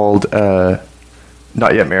called Not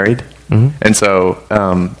Yet Married. And so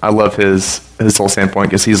I love his whole standpoint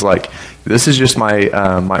because he's like, this is just my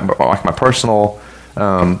personal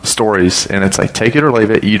stories, and it's like take it or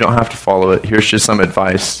leave it. You don't have to follow it. Here's just some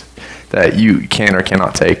advice that you can or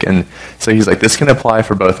cannot take. And so he's like, this can apply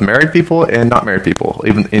for both married people and not married people.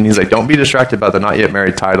 And he's like, don't be distracted by the not yet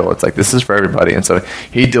married title. It's like, this is for everybody. And so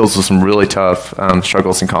he deals with some really tough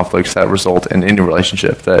struggles and conflicts that result in any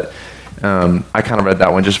relationship that I kind of read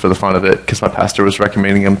that one just for the fun of it because my pastor was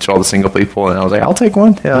recommending them to all the single people, and I was like, I'll take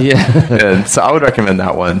one. Yeah. And so I would recommend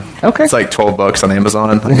that one. Okay. It's like $12 on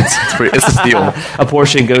Amazon. It's a steal. A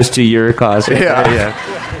portion goes to your cause. Right? Yeah.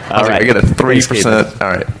 I was like, I get a 3%. All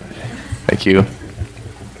right. Thank you.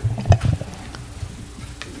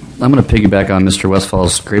 I'm going to piggyback on Mr.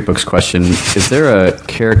 Westfall's Great Books question. Is there a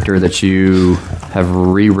character that you have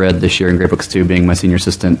reread this year in Great Books 2, being my senior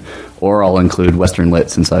assistant, or I'll include Western Lit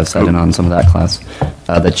since I've sat in on some of that class,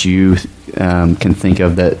 that you can think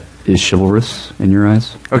of that is chivalrous in your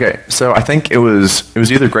eyes? Okay, so I think it was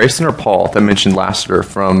either Grayson or Paul that mentioned Lassiter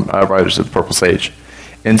from Riders of the Purple Sage.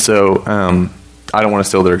 And so I don't want to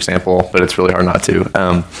steal their example, but it's really hard not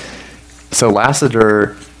to. So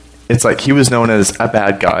Lassiter, it's like he was known as a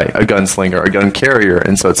bad guy, a gunslinger, a gun carrier,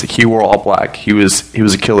 and so it's like he wore all black. He was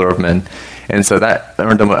a killer of men, and so that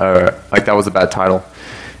earned him that was a bad title.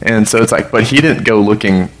 And so it's like, but he didn't go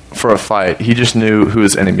looking for a fight. He just knew who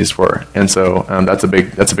his enemies were, and so that's a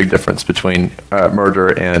big difference between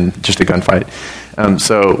murder and just a gunfight.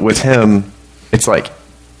 So with him, it's like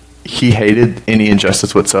he hated any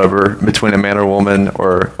injustice whatsoever between a man or woman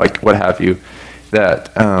or like what have you. that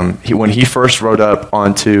when he first rode up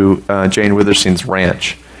onto Jane Witherstein's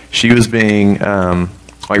ranch, she was being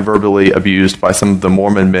like verbally abused by some of the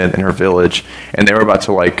Mormon men in her village, and they were about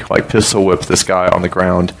to like pistol whip this guy on the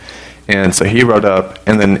ground. And so he rode up,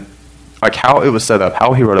 and then like how it was set up,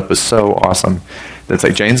 how he rode up was so awesome. It's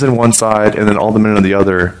like Jane's on one side, and then all the men on the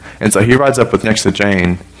other. And so he rides up with next to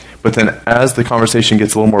Jane, but then as the conversation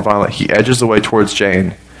gets a little more violent, he edges away towards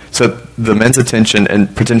Jane. So the men's attention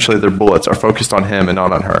and potentially their bullets are focused on him and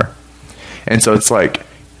not on her. And so it's like,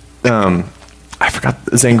 I forgot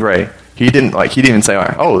Zane Grey. He didn't even say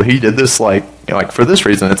like, oh, he did this like for this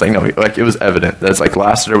reason. It's like, no, like it was evident that it's like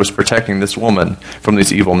Lassiter was protecting this woman from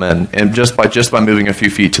these evil men, and just by moving a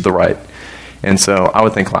few feet to the right. And so I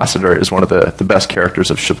would think Lassiter is one of the best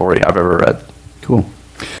characters of chivalry I've ever read. Cool.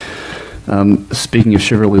 Speaking of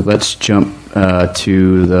chivalry, let's jump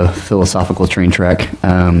to the philosophical train track.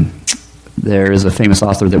 There is a famous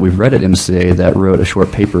author that we've read at MCA that wrote a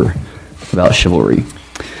short paper about chivalry.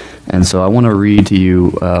 And so I want to read to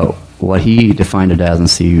you what he defined it as and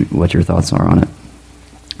see what your thoughts are on it.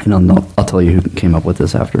 And I'll tell you who came up with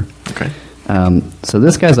this after. Okay. So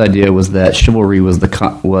this guy's idea was that chivalry was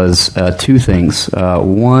two things.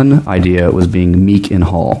 One idea was being meek in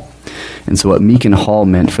hall. And so what meek in hall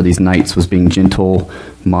meant for these knights was being gentle,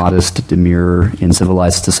 modest, demure in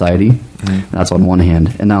civilized society. Mm-hmm. That's on one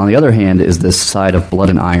hand. And now on the other hand is this side of blood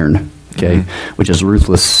and iron, okay, mm-hmm. which is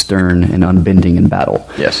ruthless, stern, and unbending in battle.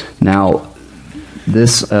 Yes. Now,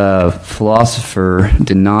 this philosopher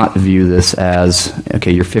did not view this as,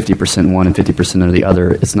 okay, you're 50% one and 50% of the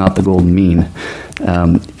other. It's not the golden mean.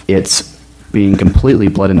 It's being completely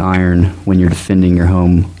blood and iron when you're defending your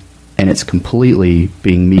home, and it's completely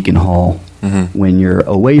being meek in hall mm-hmm. when you're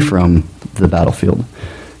away from the battlefield.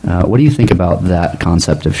 What do you think about that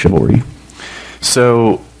concept of chivalry?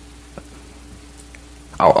 So,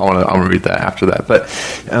 I'll read that after that. But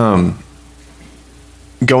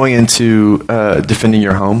going into defending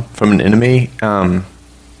your home from an enemy,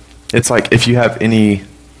 it's like if you have any.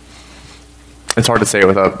 It's hard to say it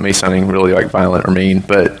without me sounding really like violent or mean,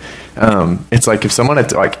 but it's like if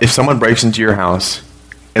someone breaks into your house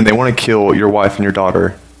and they want to kill your wife and your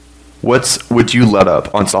daughter, would you let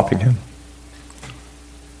up on stopping him?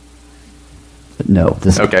 No.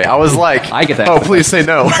 Okay, I was like, I get that. Oh, please say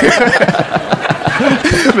no.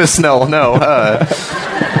 Miss Snell, no.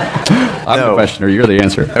 I'm the questioner, you're the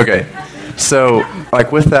answer. Okay. So,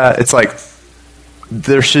 like with that, it's like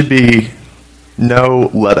there should be no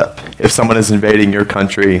let up if someone is invading your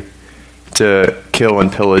country to kill and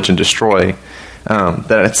pillage and destroy.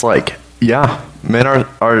 That it's like, yeah, men are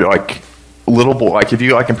like little boy. Like if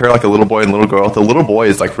you like compare like a little boy and little girl, the little boy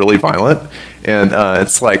is like really violent, and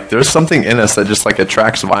it's like there's something in us that just like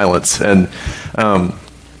attracts violence, and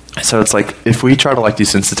so it's like if we try to like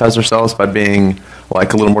desensitize ourselves by being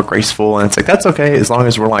like a little more graceful, and it's like that's okay as long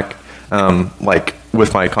as we're like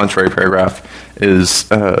with my contrary paragraph is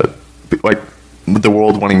like the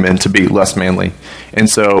world wanting men to be less manly. And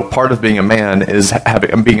so part of being a man is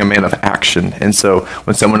being a man of action. And so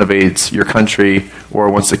when someone invades your country or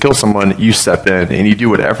wants to kill someone, you step in and you do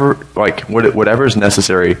whatever is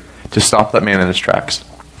necessary to stop that man in his tracks.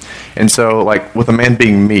 And so like with a man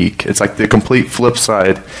being meek, it's like the complete flip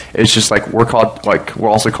side. It's just like we're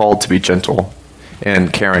also called to be gentle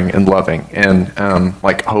and caring and loving and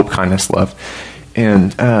like hope, kindness, love.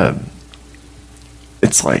 And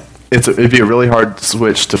it's like it'd be a really hard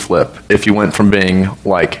switch to flip if you went from being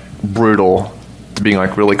like brutal to being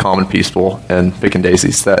like really calm and peaceful and picking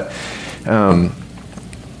daisies. That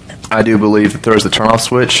I do believe that there's a turnoff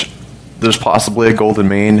switch. There's possibly a golden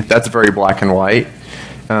mean. That's very black and white.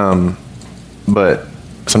 But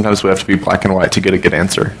sometimes we have to be black and white to get a good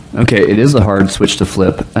answer. Okay, it is a hard switch to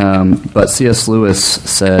flip. But C.S. Lewis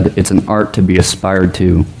said it's an art to be aspired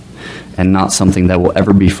to and not something that will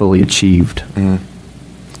ever be fully achieved. Mm-hmm.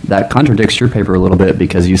 That contradicts your paper a little bit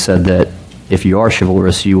because you said that if you are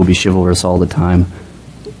chivalrous, you will be chivalrous all the time.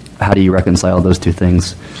 How do you reconcile those two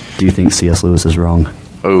things? Do you think C.S. Lewis is wrong?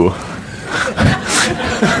 Oh.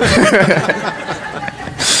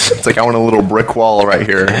 It's like I want a little brick wall right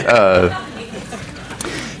here.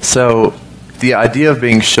 So the idea of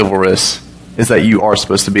being chivalrous is that you are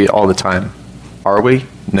supposed to be it all the time. Are we?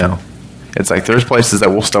 No. It's like there's places that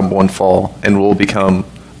we'll stumble and fall and we'll become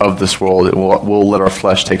of this world, and we'll let our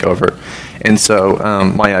flesh take over. And so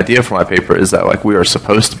my idea for my paper is that like we are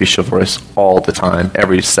supposed to be chivalrous all the time,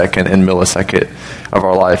 every second and millisecond of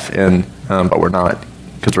our life, and but we're not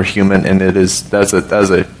because we're human, and that's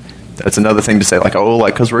another thing to say like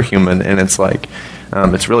because we're human, and it's like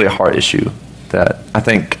it's really a hard issue that I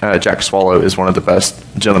think Jack Swallow is one of the best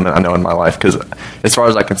gentlemen I know in my life, because as far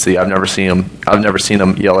as I can see, I've never seen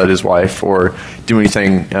him yell at his wife or do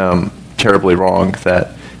anything terribly wrong.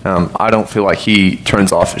 That I don't feel like he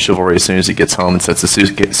turns off chivalry as soon as he gets home and sets the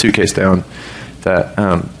suitcase down.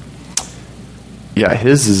 That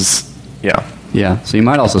his is Yeah, so you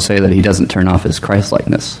might also say that he doesn't turn off his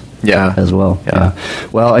Christ-likeness as well. Yeah.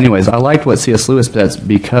 Well, anyways, I liked what C.S. Lewis says,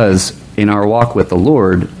 because in our walk with the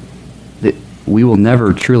Lord, we will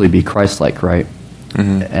never truly be Christ-like, right?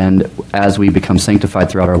 Mm-hmm. And as we become sanctified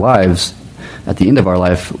throughout our lives, at the end of our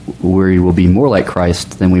life, we will be more like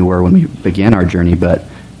Christ than we were when we began our journey, but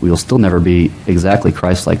we will still never be exactly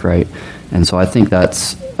Christ-like, right? And so I think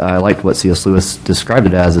I liked what C.S. Lewis described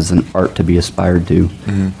it as an art to be aspired to,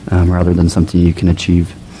 rather than something you can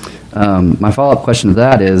achieve. My follow-up question to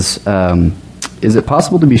that is it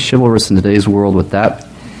possible to be chivalrous in today's world with that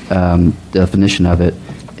definition of it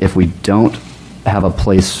if we don't have a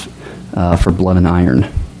place for blood and iron?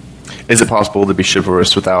 Is it possible to be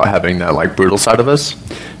chivalrous without having that like brutal side of us?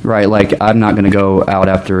 Right, like I'm not going to go out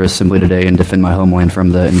after assembly today and defend my homeland from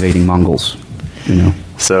the invading Mongols, you know?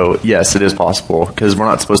 So, yes, it is possible, because we're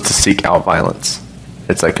not supposed to seek out violence.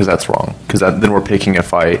 It's like, because that's wrong. Because then we're picking a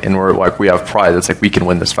fight, and we're like, we have pride. It's like, we can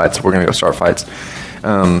win this fight, so we're going to go start fights.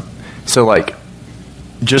 So, like,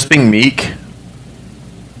 just being meek,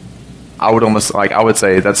 I would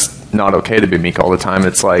say that's not okay to be meek all the time.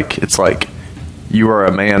 It's like you are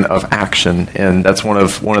a man of action, and that's one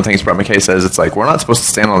of the things Brett McKay says. It's like, we're not supposed to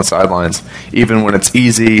stand on the sidelines, even when it's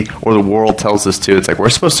easy or the world tells us to. It's like,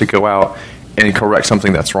 we're supposed to go out and correct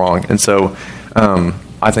something that's wrong. And so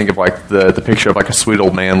I think of like the picture of like a sweet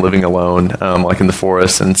old man living alone, like in the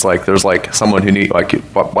forest, and it's like there's like someone who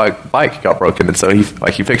bike got broken, and so he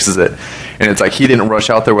fixes it, and it's like he didn't rush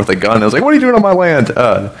out there with a gun. It was like, what are you doing on my land?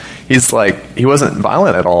 He's like, he wasn't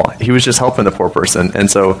violent at all. He was just helping the poor person.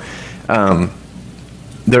 And so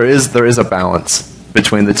there is a balance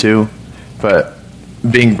between the two, but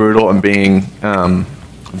being brutal and being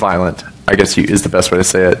violent, I guess is the best way to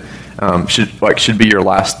say it. Should be your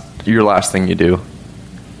last thing you do,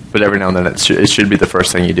 but every now and then it should be the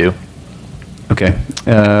first thing you do. Okay.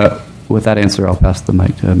 With that answer, I'll pass the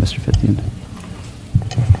mic to Mr. Fithian.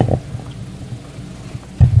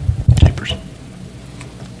 Papers.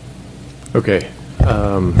 Okay.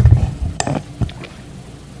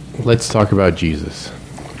 Let's talk about Jesus.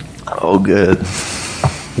 Oh, good.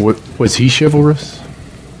 Was he chivalrous?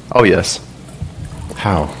 Oh, yes.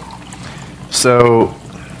 How? So.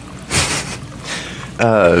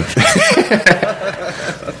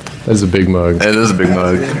 That's a big mug. It is a big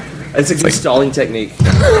mug. It's a good stalling technique.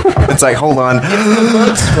 It's like, hold on.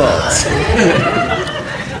 Mug's fault.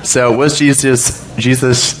 So was Jesus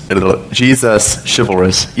chivalrous?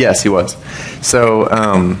 Yes, he was. So,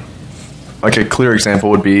 like a clear example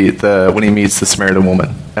would be when he meets the Samaritan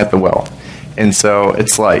woman at the well. And so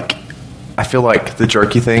it's like, I feel like the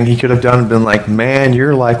jerky thing he could have done, been like, man,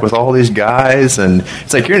 you're like with all these guys, and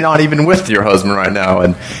it's like, you're not even with your husband right now.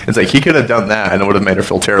 And it's like, he could have done that, and it would have made her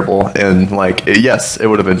feel terrible. And like, yes, it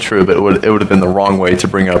would have been true, but it would have been the wrong way to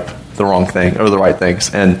bring up the wrong thing or the right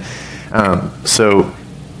things. And so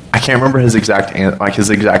I can't remember his exact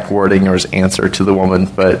wording or his answer to the woman,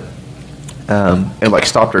 but it like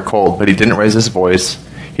stopped her cold. But he didn't raise his voice.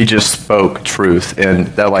 He just spoke truth, and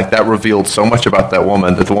that revealed so much about that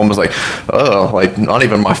woman that the woman was like, oh, like not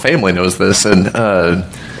even my family knows this. And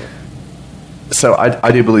so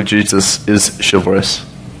I do believe Jesus is chivalrous.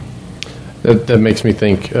 That makes me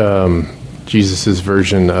think Jesus'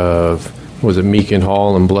 version of, was it meek and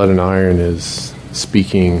hall and blood and iron, is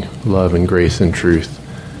speaking love and grace and truth.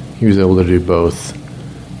 He was able to do both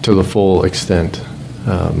to the full extent.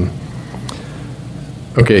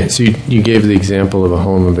 Okay, so you gave the example of a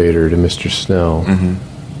home invader to Mr. Snell. Mm-hmm.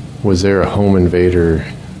 Was there a home invader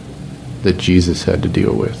that Jesus had to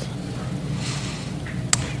deal with?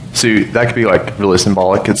 So that could be like really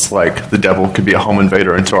symbolic. It's like the devil could be a home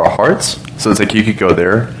invader into our hearts. So it's like you could go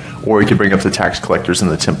there, or you could bring up the tax collectors in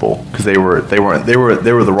the temple, because they were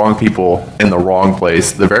the wrong people in the wrong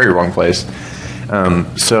place, the very wrong place.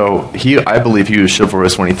 So I believe he was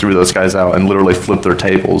chivalrous when he threw those guys out and literally flipped their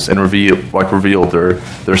tables and revealed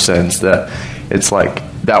their sins. That it's like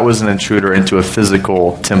that was an intruder into a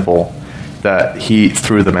physical temple, that he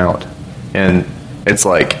threw them out. And it's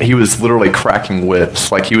like he was literally cracking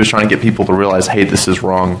whips, like he was trying to get people to realize, hey, this is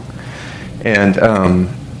wrong. And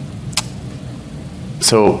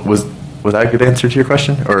so was that a good answer to your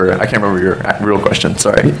question? Or I can't remember your real question,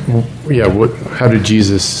 sorry. Yeah, how did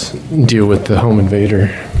Jesus deal with the home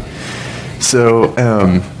invader? So,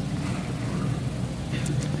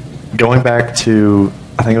 going back to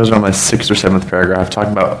I think it was around my 6th or 7th paragraph,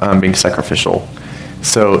 talking about being sacrificial.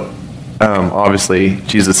 So obviously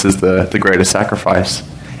Jesus is the greatest sacrifice,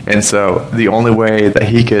 and so the only way that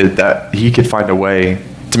he could find a way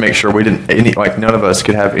to make sure we didn't none of us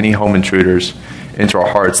could have any home intruders into our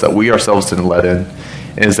hearts that we ourselves didn't let in,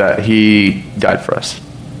 is that he died for us.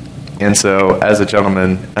 And so as a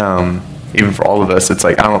gentleman, even for all of us, it's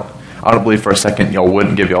like I don't believe for a second y'all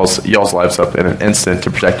wouldn't give y'all's lives up in an instant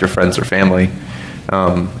to protect your friends or family.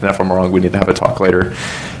 And if I'm wrong, we need to have a talk later.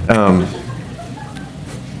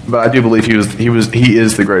 But I do believe he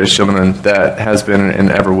is the greatest gentleman that has been and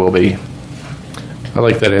ever will be. I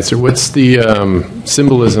like that answer. What's the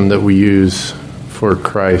symbolism that we use for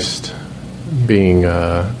Christ being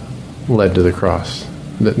led to the cross?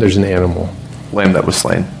 There's an animal. Lamb that was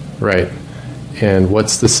slain. Right. And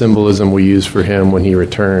what's the symbolism we use for him when he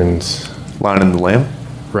returns? Lion and the lamb.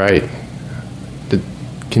 Right.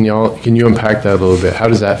 Can you unpack that a little bit? How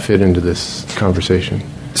does that fit into this conversation?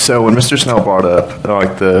 So when Mr. Snell brought up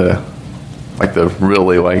the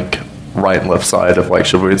really right and left side of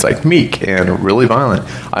chivalry, it's meek and really violent.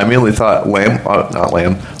 I immediately thought lion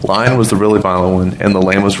was the really violent one, and the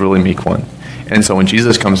lamb was the really meek one. And so when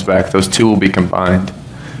Jesus comes back, those two will be combined.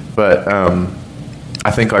 But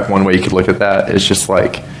I think one way you could look at that is just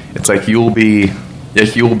you'll be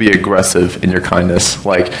aggressive in your kindness.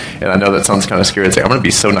 And I know that sounds kind of scary. It's I'm going to be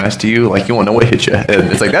so nice to you, you won't know what hit you.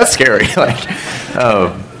 And it's that's scary.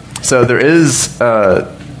 So there is,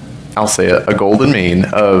 I'll say it, a golden mean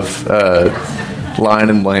of lion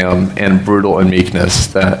and lamb and brutal and meekness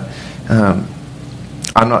that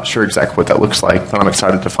I'm not sure exactly what that looks like, but I'm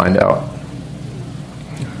excited to find out.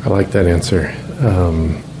 I like that answer.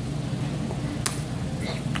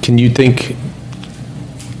 Can you think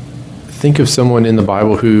of someone in the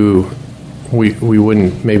Bible who we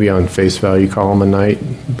wouldn't maybe on face value call them a knight,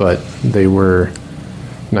 but they were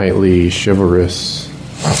knightly, chivalrous?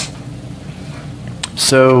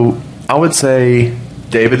 So I would say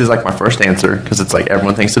David is my first answer, because it's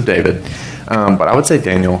everyone thinks of David. But I would say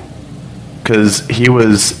Daniel, because he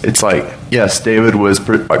was, yes, David was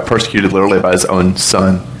persecuted literally by his own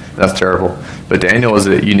son. That's terrible. But Daniel is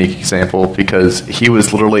a unique example because he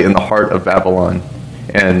was literally in the heart of Babylon.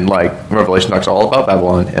 And Revelation talks all about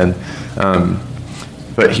Babylon. And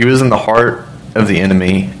but he was in the heart of the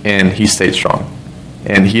enemy, and he stayed strong.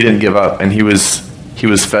 And he didn't give up, and he was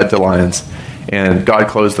fed to lions. And God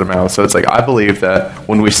closed their mouths. So it's I believe that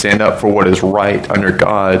when we stand up for what is right under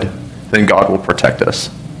God, then God will protect us.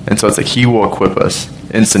 And so it's he will equip us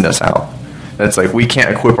and send us out. And it's we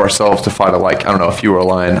can't equip ourselves to fight I don't know, if you were a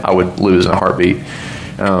lion, I would lose in a heartbeat.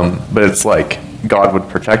 But it's God would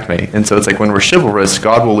protect me. And so it's when we're chivalrous,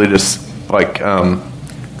 God will lead us,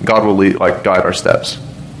 God will lead, guide our steps.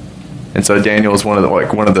 And so Daniel is one of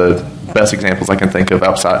the best examples I can think of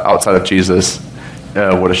outside of Jesus,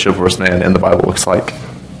 what a chivalrous man in the Bible looks like.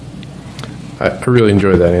 I really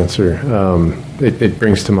enjoyed that answer. It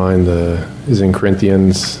brings to mind is in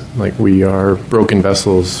Corinthians, we are broken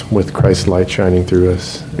vessels with Christ's light shining through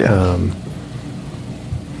us. Yeah.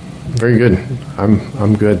 Very good.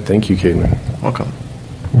 I'm good. Thank you, Caedmon. Welcome.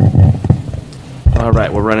 All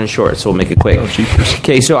right, we're running short, so we'll make it quick.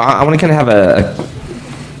 Okay, so I want to kind of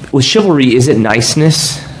have with chivalry, is it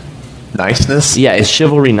niceness? Niceness? Yeah, is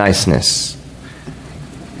chivalry niceness?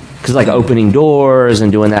 Because opening doors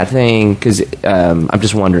and doing that thing, because I'm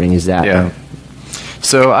just wondering, is that... Yeah.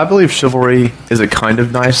 So I believe chivalry is a kind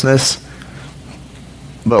of niceness,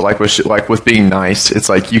 but with being nice, it's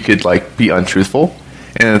you could be untruthful,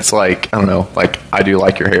 and it's I don't know, I do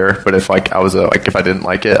like your hair, but if I was if I didn't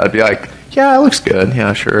like it, I'd be yeah, it looks good,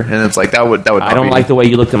 yeah, sure, and it's that would I don't like the way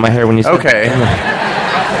you looked at my hair when you said okay.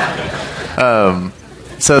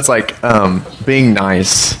 So it's being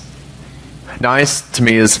nice. Nice to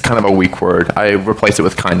me is kind of a weak word. I replace it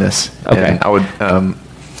with kindness. Okay. And I would.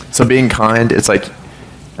 So being kind, it's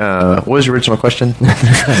what was your original question?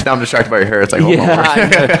 Now I'm distracted by your hair. It's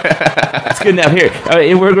It's good enough. Here, all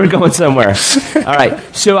right, we're going somewhere. All right.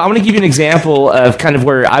 So I want to give you an example of kind of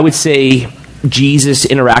where I would say Jesus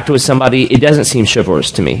interacted with somebody. It doesn't seem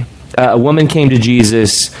chivalrous to me. A woman came to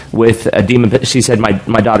Jesus with a demon. She said, my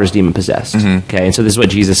daughter's demon possessed. Mm-hmm. Okay, and so this is what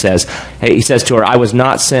Jesus says. Hey, he says to her, I was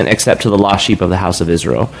not sent except to the lost sheep of the house of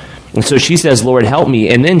Israel. And so she says, Lord, help me.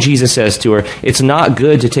 And then Jesus says to her, it's not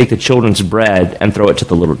good to take the children's bread and throw it to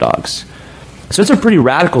the little dogs. So it's a pretty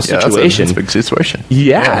radical situation. That's a big situation.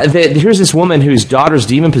 Yeah. Here's this woman whose daughter's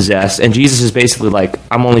demon possessed, and Jesus is basically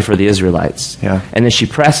I'm only for the Israelites. Yeah. And then she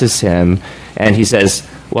presses him, and he says,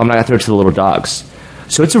 well, I'm not going to throw it to the little dogs.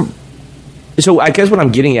 So So I guess what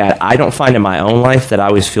I'm getting at, I don't find in my own life that I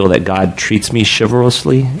always feel that God treats me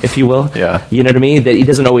chivalrously, if you will. Yeah. You know what I mean? That he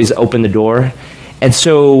doesn't always open the door. And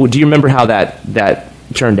so do you remember how that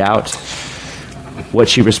turned out? What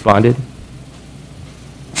she responded?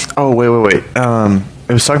 Oh, wait.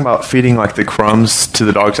 It was talking about feeding like the crumbs to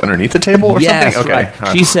the dogs underneath the table or Yes, something? Okay.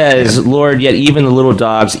 right. She says, Lord, yet even the little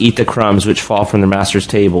dogs eat the crumbs which fall from their master's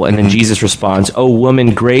table. And then Jesus responds, oh,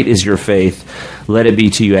 woman, great is your faith. Let it be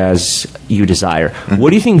to you as you desire. What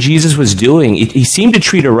do you think Jesus was doing? He seemed to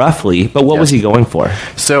treat her roughly, but what was he going for?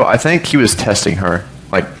 So I think he was testing her,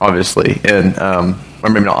 like, obviously. And, or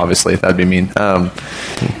maybe not obviously, that'd be mean.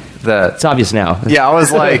 It's obvious now. Yeah, I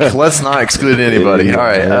was like, let's not exclude anybody. All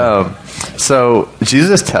right. So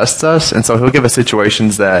Jesus tests us, and so he'll give us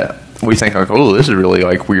situations that we think like, oh, this is really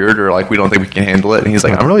like weird, or like we don't think we can handle it. And he's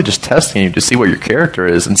like, I'm really just testing you to see what your character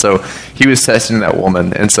is. And so he was testing that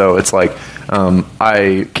woman. And so it's like,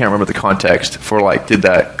 I can't remember the context for like, did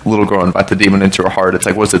that little girl invite the demon into her heart? It's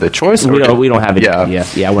like, was it a choice? We don't have it.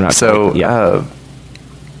 Yeah, we're not. So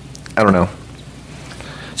I don't know.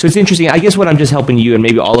 So it's interesting. I guess what I'm just helping you and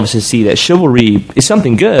maybe all of us to see that chivalry is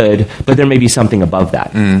something good, but there may be something above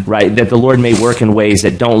that, right? That the Lord may work in ways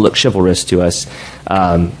that don't look chivalrous to us.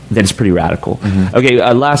 That's pretty radical. Okay,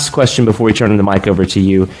 last question before we turn the mic over to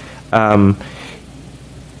you.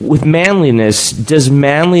 With manliness, does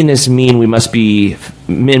manliness mean men must be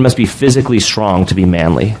physically strong to be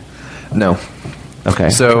manly? No.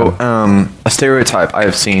 Okay. So a stereotype I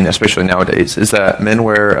have seen, especially nowadays, is that men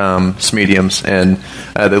wear mediums and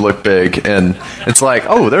they look big, and it's like,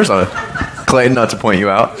 oh, there's a Clayton, not to point you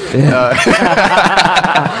out.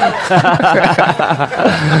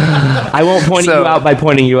 I won't point you out by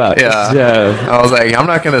pointing you out. Yeah. So. I was like, I'm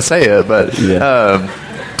not going to say it, but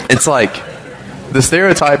it's like the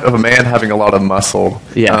stereotype of a man having a lot of muscle.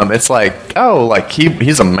 Yeah. It's like, oh, like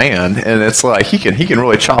he's a man, and it's like he can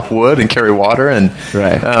really chop wood and carry water, and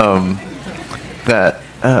right.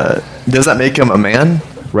 Does that make him a man?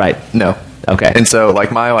 Right. No. Okay. And so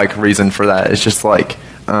like my like reason for that is just like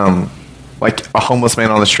a homeless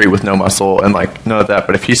man on the street with no muscle and like none of that,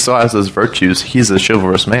 but if he still has those virtues, he's a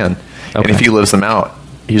chivalrous man. Okay. And if he lives them out,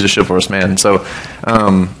 he's a chivalrous man. So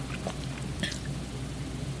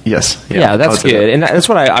yes. Yeah, that's good. And that's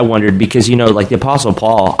what I wondered, because, like the Apostle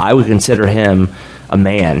Paul, I would consider him a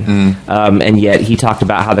man. And yet he talked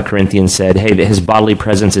about how the Corinthians said, hey, that his bodily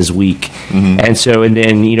presence is weak. And so, and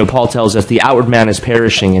then, Paul tells us the outward man is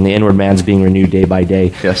perishing and the inward man's being renewed day by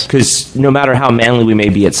day. Yes. Because no matter how manly we may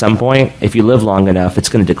be at some point, if you live long enough, it's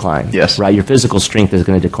going to decline. Yes. Right? Your physical strength is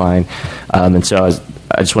going to decline. And so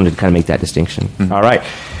I just wanted to kind of make that distinction. All right.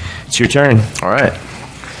 It's your turn. All right.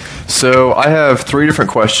 So I have 3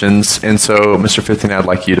 different questions, and so Mr. 15, I'd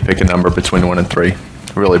like you to pick a number between 1 and 3.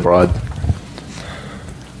 Really broad.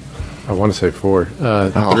 I want to say 4.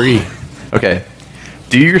 3. Okay.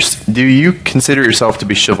 Do you consider yourself to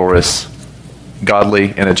be chivalrous,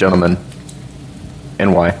 godly, and a gentleman,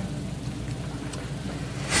 and why?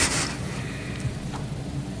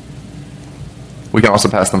 We can also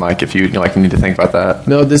pass the mic if you need to think about that.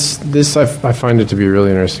 No, this I find it to be a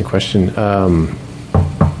really interesting question.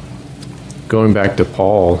 Going back to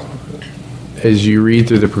Paul, as you read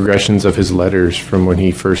through the progressions of his letters from when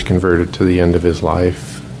he first converted to the end of his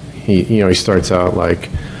life, he starts out like,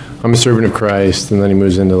 I'm a servant of Christ, and then he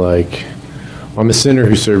moves into like, I'm a sinner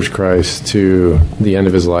who serves Christ, to the end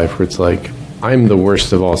of his life where it's like, I'm the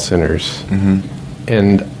worst of all sinners.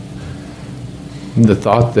 And the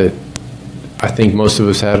thought that I think most of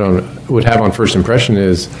us would have on first impression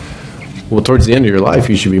is, well, towards the end of your life,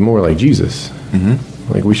 you should be more like Jesus.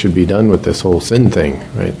 Like, we should be done with this whole sin thing,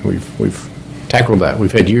 right? We've tackled that.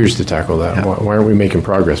 We've had years to tackle that. Yeah. Why aren't we making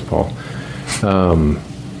progress, Paul?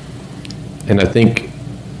 And I think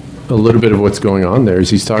a little bit of what's going on there is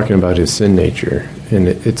he's talking about his sin nature, and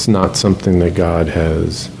it's not something that God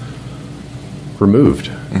has removed.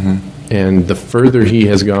 And the further he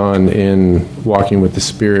has gone in walking with the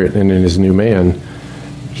Spirit and in his new man,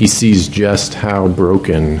 he sees just how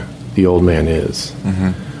broken the old man is.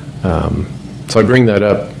 So I bring that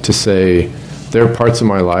up to say there are parts of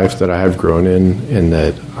my life that I have grown in and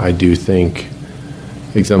that I do think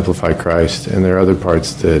exemplify Christ, and there are other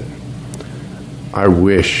parts that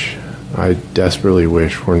I desperately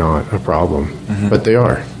wish were not a problem, but they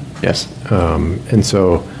are. Yes. And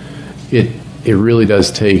so it really does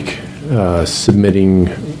take submitting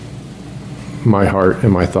my heart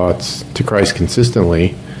and my thoughts to Christ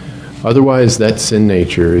consistently. Otherwise, that sin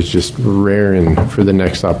nature is just raring for the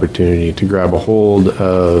next opportunity to grab a hold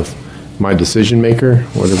of my decision maker,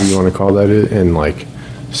 whatever you want to call that, and like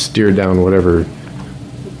steer down whatever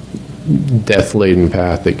death-laden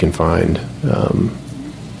path they can find.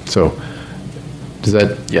 So, does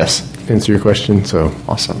that Yes. answer your question? So,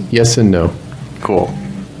 Awesome. yes and no. Cool.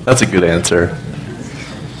 That's a good answer.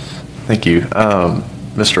 Thank you.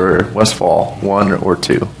 Mr. Westfall, 1 or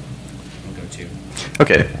 2? I'll go 2.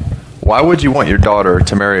 Okay. Why would you want your daughter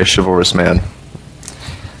to marry a chivalrous man?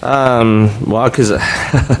 Well, because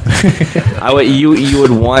you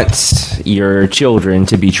would want your children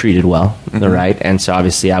to be treated well, right? And so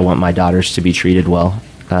obviously I want my daughters to be treated well.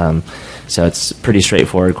 So it's a pretty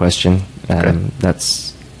straightforward question.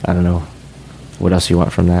 That's, I don't know. What else you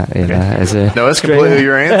want from that? No, it's completely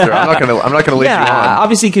your answer. I'm not gonna lead you on.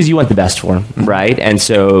 Obviously, because you want the best for them, right? And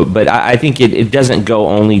so, but I think it doesn't go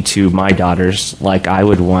only to my daughters. Like I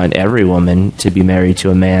would want every woman to be married to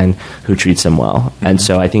a man who treats them well. And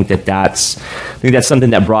so I think that's something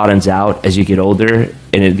that broadens out as you get older.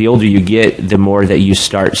 And the older you get, the more that you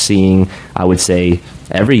start seeing, I would say,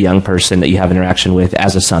 every young person that you have interaction with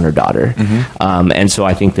as a son or daughter. And so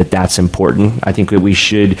I think that's important. I think that we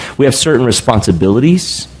have certain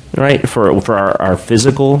responsibilities, right, for our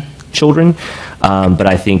physical children. But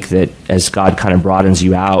I think that as God kind of broadens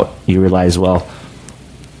you out, you realize, well,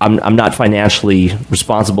 I'm not financially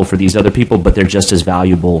responsible for these other people, but they're just as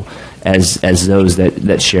valuable as those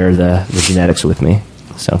that share the genetics with me.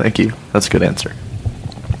 So Thank you. That's a good answer.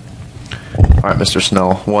 All right, Mr.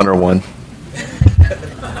 Snell, 1 or 1?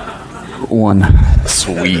 1.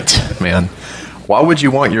 Sweet, man. Why would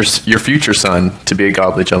you want your future son to be a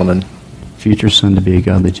godly gentleman? Future son to be a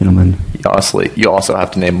godly gentleman. You also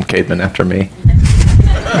have to name him Caedmon after me.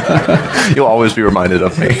 You'll always be reminded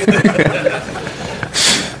of me.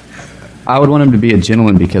 I would want him to be a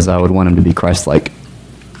gentleman because I would want him to be Christ-like.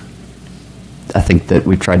 I think that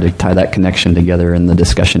we've tried to tie that connection together in the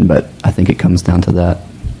discussion, but I think it comes down to that.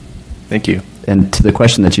 Thank you. And to the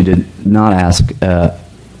question that you did not ask,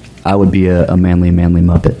 I would be a manly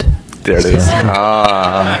Muppet. There it is.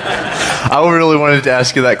 I really wanted to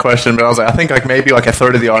ask you that question, but I was like, I think maybe a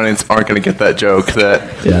third of the audience aren't going to get that joke.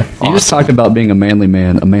 Yeah, you just talked about being a manly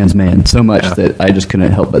man, a man's man, so much that I just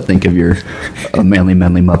couldn't help but think of your a manly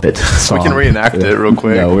Muppet song. We can reenact it real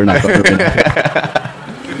quick. No, we're not going to reenact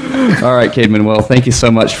it. All right, Caedmon. Well, thank you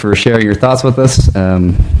so much for sharing your thoughts with us.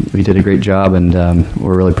 We did a great job, and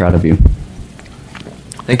we're really proud of you.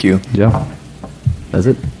 Thank you. Joe? That's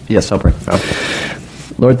it? Yes, I'll pray. Oh.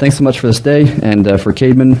 Lord, thanks so much for this day and for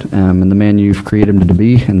Caedmon and the man you've created him to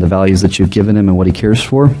be and the values that you've given him and what he cares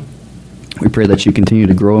for. We pray that you continue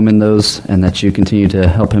to grow him in those and that you continue to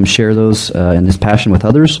help him share those in his passion with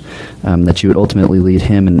others, that you would ultimately lead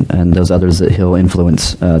him and those others that he'll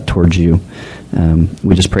influence towards you.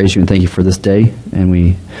 We just praise you and thank you for this day, and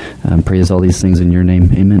we praise all these things in your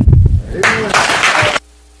name. Amen.